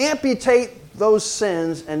amputate those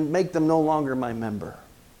sins and make them no longer my member,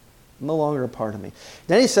 no longer a part of me.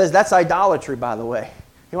 Then he says that's idolatry, by the way.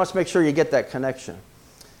 He wants to make sure you get that connection.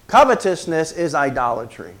 Covetousness is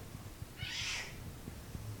idolatry.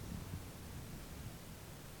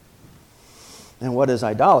 And what is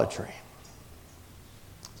idolatry?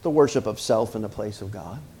 It's the worship of self in the place of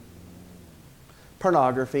God.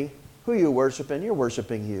 Pornography. Who are you worshiping? You're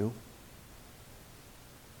worshiping you.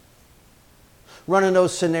 Running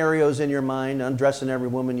those scenarios in your mind, undressing every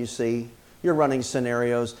woman you see. You're running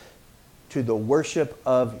scenarios to the worship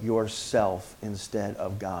of yourself instead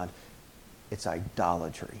of God. It's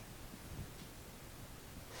idolatry.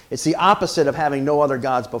 It's the opposite of having no other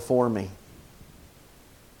gods before me.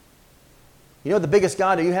 You know the biggest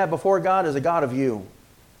God that you have before God is a God of you.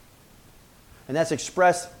 And that's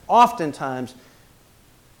expressed oftentimes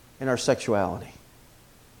in our sexuality.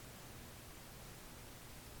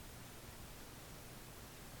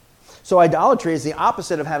 So idolatry is the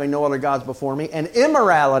opposite of having no other gods before me. And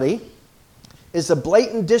immorality is a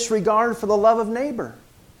blatant disregard for the love of neighbor.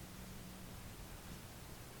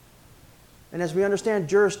 And as we understand,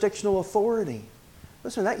 jurisdictional authority.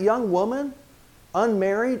 Listen, that young woman,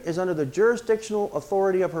 unmarried, is under the jurisdictional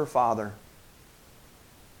authority of her father.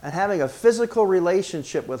 And having a physical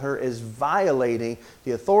relationship with her is violating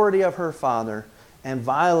the authority of her father and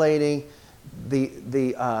violating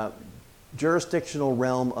the jurisdictional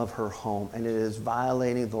realm of her home, and it is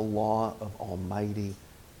violating the law of Almighty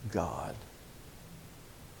God.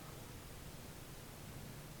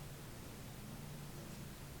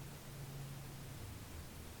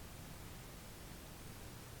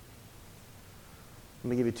 Let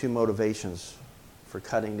me give you two motivations for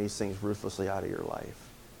cutting these things ruthlessly out of your life.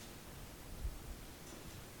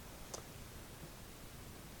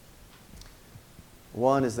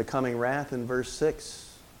 One is the coming wrath in verse 6.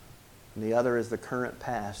 And the other is the current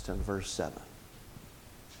past in verse 7.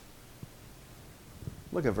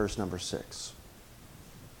 Look at verse number 6.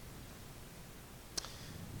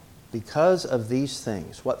 Because of these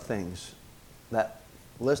things, what things? That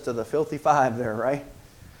list of the filthy five there, right?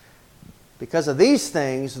 Because of these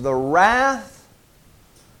things, the wrath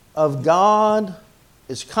of God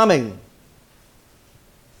is coming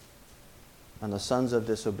on the sons of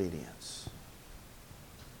disobedience.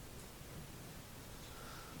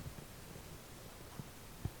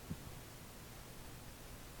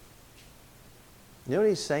 You know what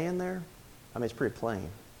he's saying there? I mean, it's pretty plain.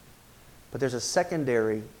 But there's a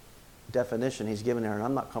secondary definition he's given there, and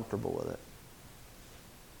I'm not comfortable with it.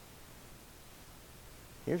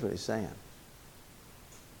 Here's what he's saying.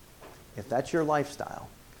 If that's your lifestyle,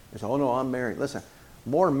 you say, oh no, I'm married. Listen,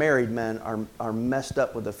 more married men are messed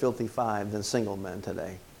up with the filthy five than single men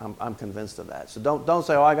today. I'm convinced of that. So don't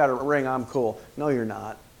say, oh, I got a ring, I'm cool. No, you're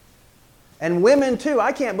not. And women too.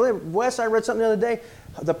 I can't believe, Wes, I read something the other day,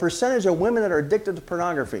 the percentage of women that are addicted to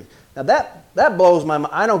pornography. Now that blows my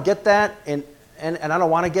mind. I don't get that, and I don't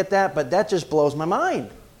want to get that, but that just blows my mind.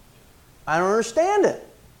 I don't understand it.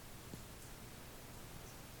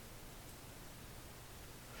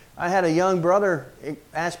 I had a young brother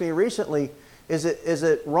ask me recently, is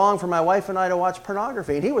it wrong for my wife and I to watch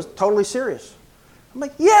pornography? And he was totally serious. I'm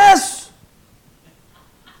like, yes!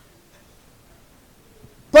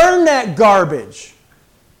 Burn that garbage.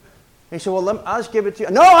 He said, well, I'll just give it to you.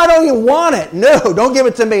 No, I don't even want it. No, don't give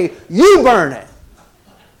it to me. You burn it.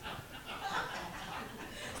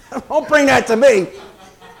 Don't bring that to me.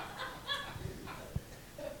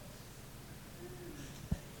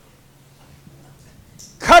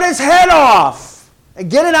 Cut his head off and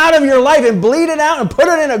get it out of your life and bleed it out and put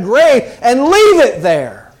it in a grave and leave it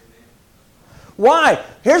there. Why?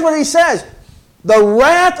 Here's what he says. The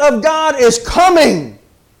wrath of God is coming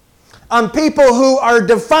on people who are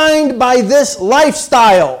defined by this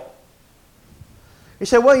lifestyle. He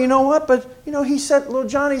said, well, you know what? But, little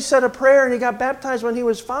Johnny said a prayer and he got baptized when he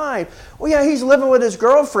was 5. Well, yeah, he's living with his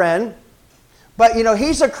girlfriend. But,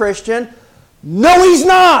 he's a Christian. No, he's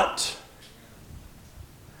not.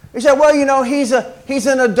 He said, well, he's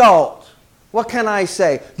an adult. What can I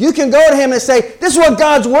say? You can go to him and say, this is what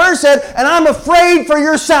God's Word said, and I'm afraid for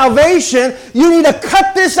your salvation. You need to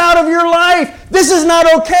cut this out of your life. This is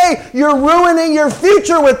not okay. You're ruining your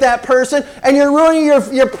future with that person, and you're ruining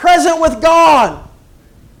your present with God.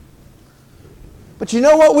 But you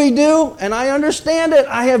know what we do? And I understand it.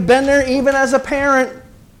 I have been there even as a parent.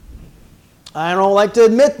 I don't like to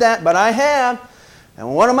admit that, but I have. And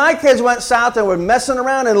when one of my kids went south and were messing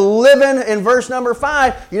around and living in verse number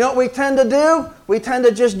 5, you know what we tend to do? We tend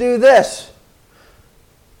to just do this.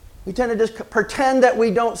 We tend to just pretend that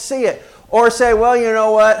we don't see it. Or say, well, you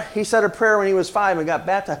know what? He said a prayer when he was 5 and got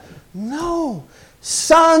baptized. No.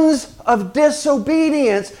 Sons of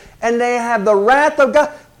disobedience. And they have the wrath of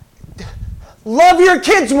God. Love your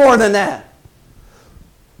kids more than that.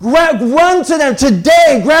 Run to them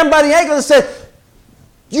today. Grab them by the ankle and say,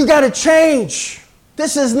 you got to change.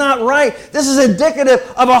 This is not right. This is indicative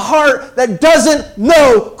of a heart that doesn't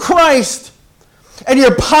know Christ. And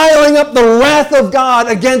you're piling up the wrath of God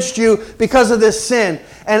against you because of this sin.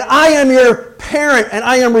 And I am your parent, and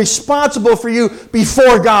I am responsible for you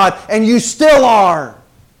before God, and you still are.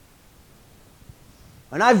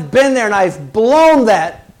 And I've been there, and I've blown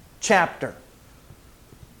that chapter.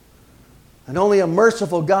 And only a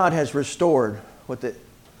merciful God has restored what the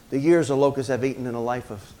years the locusts have eaten in the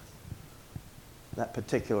life of that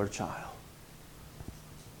particular child.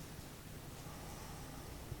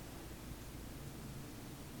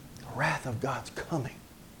 The wrath of God's coming.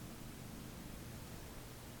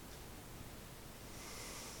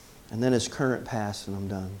 And then his current past, and I'm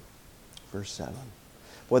done. Verse 7.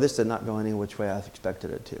 Boy, this did not go any which way I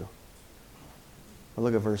expected it to. But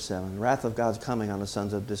look at verse 7. The wrath of God's coming on the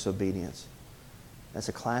sons of disobedience. That's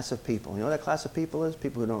a class of people. You know what that class of people is?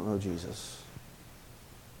 People who don't know Jesus.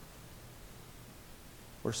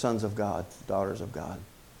 We're sons of God, daughters of God.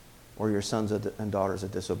 Or you're sons and daughters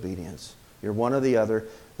of disobedience. You're one or the other.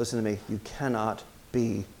 Listen to me. You cannot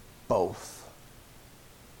be both.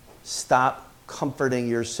 Stop comforting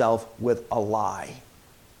yourself with a lie.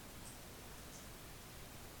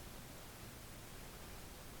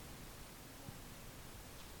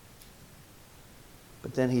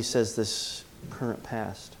 But then he says this current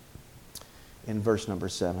past in verse number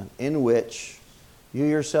 7, in which you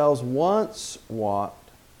yourselves once walked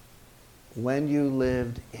when you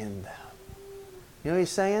lived in them. You know what he's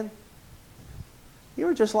saying? You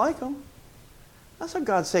were just like them. That's what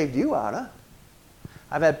God saved you out of.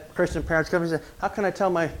 I've had Christian parents come and say, how can I tell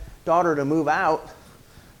my daughter to move out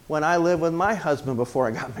when I lived with my husband before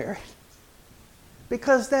I got married?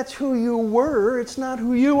 Because that's who you were. It's not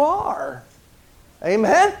who you are.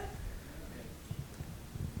 Amen?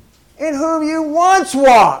 In whom you once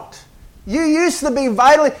walked. You used to be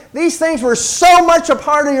vitally... These things were so much a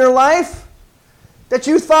part of your life that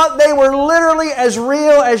you thought they were literally as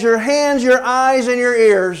real as your hands, your eyes, and your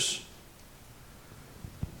ears.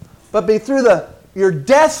 But through your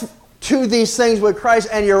death to these things with Christ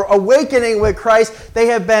and your awakening with Christ, they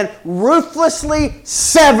have been ruthlessly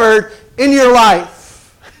severed in your life.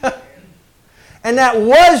 And that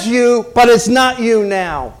was you, but it's not you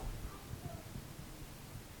now.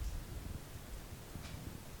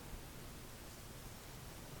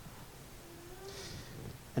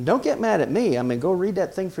 And don't get mad at me. I mean, go read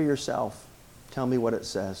that thing for yourself. Tell me what it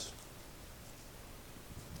says.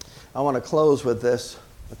 I want to close with this.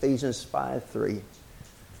 Ephesians 5:3.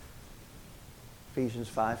 Ephesians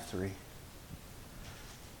 5:3.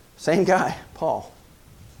 Same guy, Paul.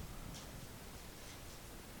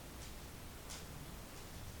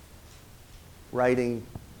 Writing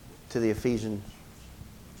to the Ephesians,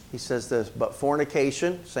 he says this, but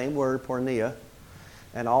fornication, same word, porneia,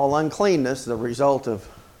 and all uncleanness, the result of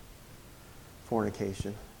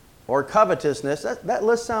fornication, or covetousness. That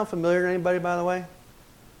list sound familiar to anybody, by the way?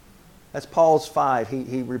 That's Paul's 5.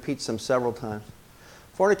 He repeats them several times.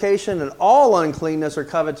 Fornication and all uncleanness or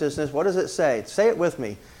covetousness, what does it say? Say it with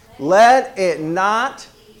me. Let it not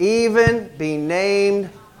even be named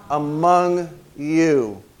among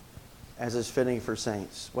you, as is fitting for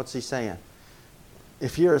saints. What's he saying?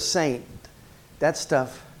 If you're a saint, that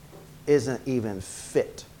stuff isn't even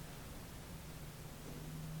fit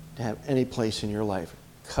to have any place in your life.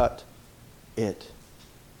 Cut it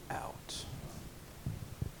out.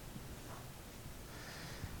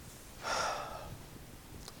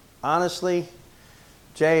 Honestly,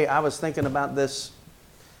 Jay, I was thinking about this.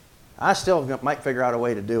 I still might figure out a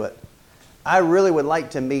way to do it. I really would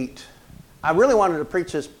like to meet. I really wanted to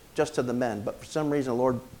preach this just to the men, but for some reason the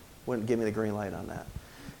Lord wouldn't give me the green light on that.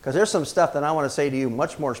 Because there's some stuff that I want to say to you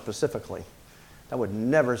much more specifically that I would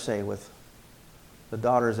never say with the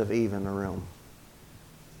daughters of Eve in the room.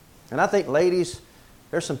 And I think, ladies,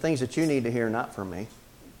 there's some things that you need to hear, not from me,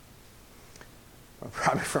 but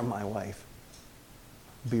probably from my wife.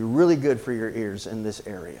 It'd be really good for your ears in this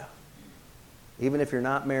area. even if you're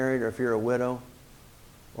not married or if you're a widow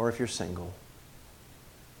or if you're single.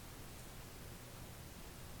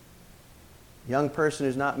 Young person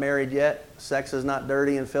who's not married yet, sex is not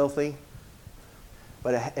dirty and filthy,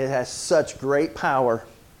 but it has such great power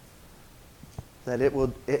that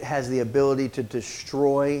it has the ability to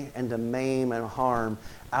destroy and to maim and harm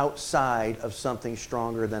outside of something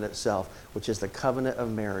stronger than itself, which is the covenant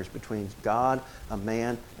of marriage between God, a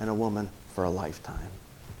man, and a woman for a lifetime.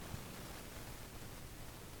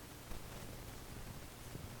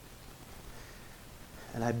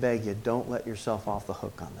 And I beg you, don't let yourself off the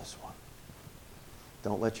hook on this one.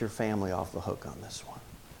 Don't let your family off the hook on this one.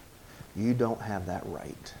 You don't have that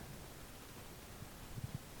right.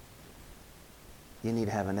 You need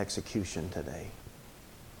to have an execution today.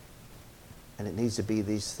 And it needs to be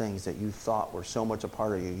these things that you thought were so much a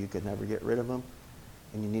part of you, you could never get rid of them.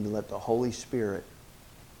 And you need to let the Holy Spirit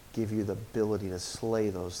give you the ability to slay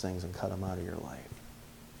those things and cut them out of your life.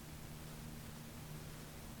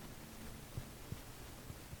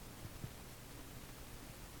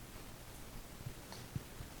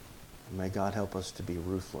 And may God help us to be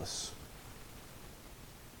ruthless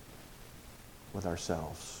with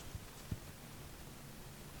ourselves.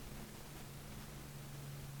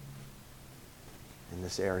 In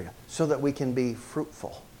this area, so that we can be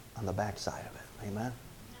fruitful on the backside of it. Amen?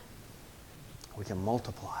 We can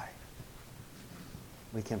multiply.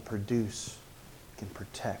 We can produce. We can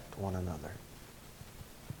protect one another.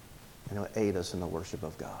 And it will aid us in the worship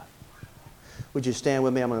of God. Would you stand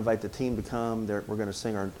with me? I'm going to invite the team to come. We're going to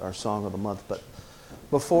sing our song of the month. But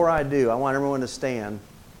before I do, I want everyone to stand.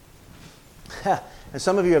 And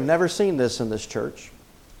some of you have never seen this in this church,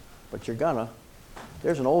 but you're gonna.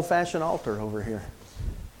 There's an old-fashioned altar over here.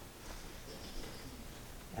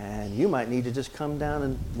 And you might need to just come down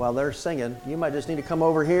and, while they're singing, you might just need to come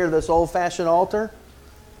over here to this old-fashioned altar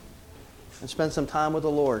and spend some time with the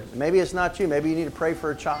Lord. Maybe it's not you. Maybe you need to pray for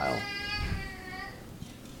a child.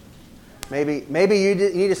 Maybe you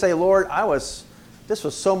need to say, Lord, this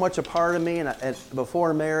was so much a part of me and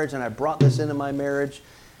before marriage, and I brought this into my marriage,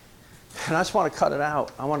 and I just want to cut it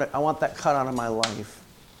out. I want that cut out of my life.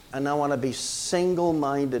 And I want to be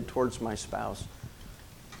single-minded towards my spouse.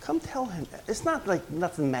 Come tell him. It's not like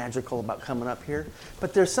nothing magical about coming up here,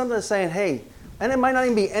 but there's something that's saying, hey, and it might not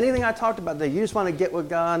even be anything I talked about today. You just want to get with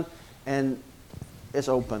God, and it's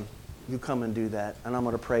open. You come and do that. And I'm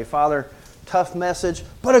going to pray. Father, tough message,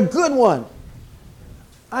 but a good one.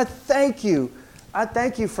 I thank you. I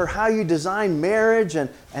thank you for how you design marriage and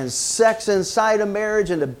sex inside of marriage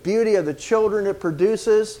and the beauty of the children it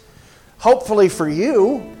produces, hopefully for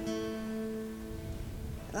you.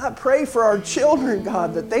 And I pray for our children,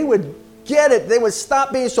 God, that they would get it. They would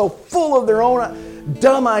stop being so full of their own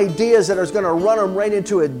dumb ideas that are going to run them right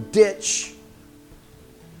into a ditch.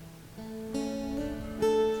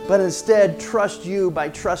 But instead, trust you by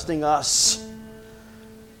trusting us.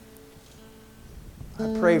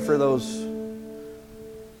 I pray for those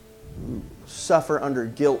who suffer under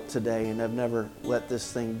guilt today and have never let this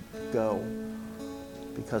thing go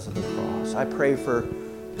because of the cross. I pray for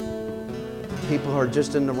people who are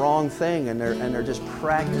just in the wrong thing and they're just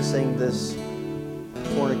practicing this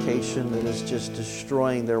fornication that is just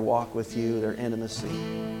destroying their walk with you, their intimacy.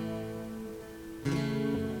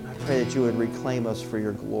 I pray that you would reclaim us for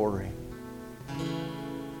your glory.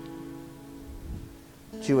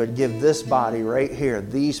 That you would give this body right here,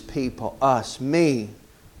 these people, us, me,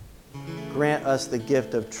 grant us the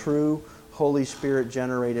gift of true Holy Spirit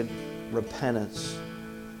generated repentance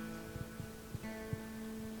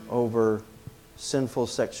over sinful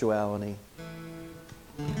sexuality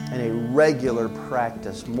and a regular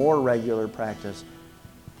practice, more regular practice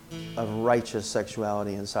of righteous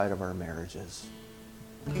sexuality inside of our marriages.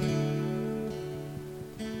 If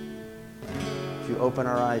you open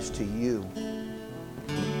our eyes to you,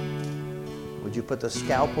 would you put the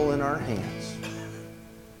scalpel in our hands?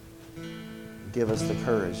 Give us the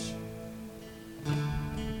courage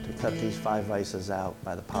to cut these 5 vices out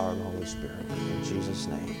by the power of the Holy Spirit. In Jesus'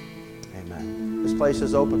 name, amen. This place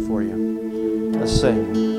is open for you. Let's sing.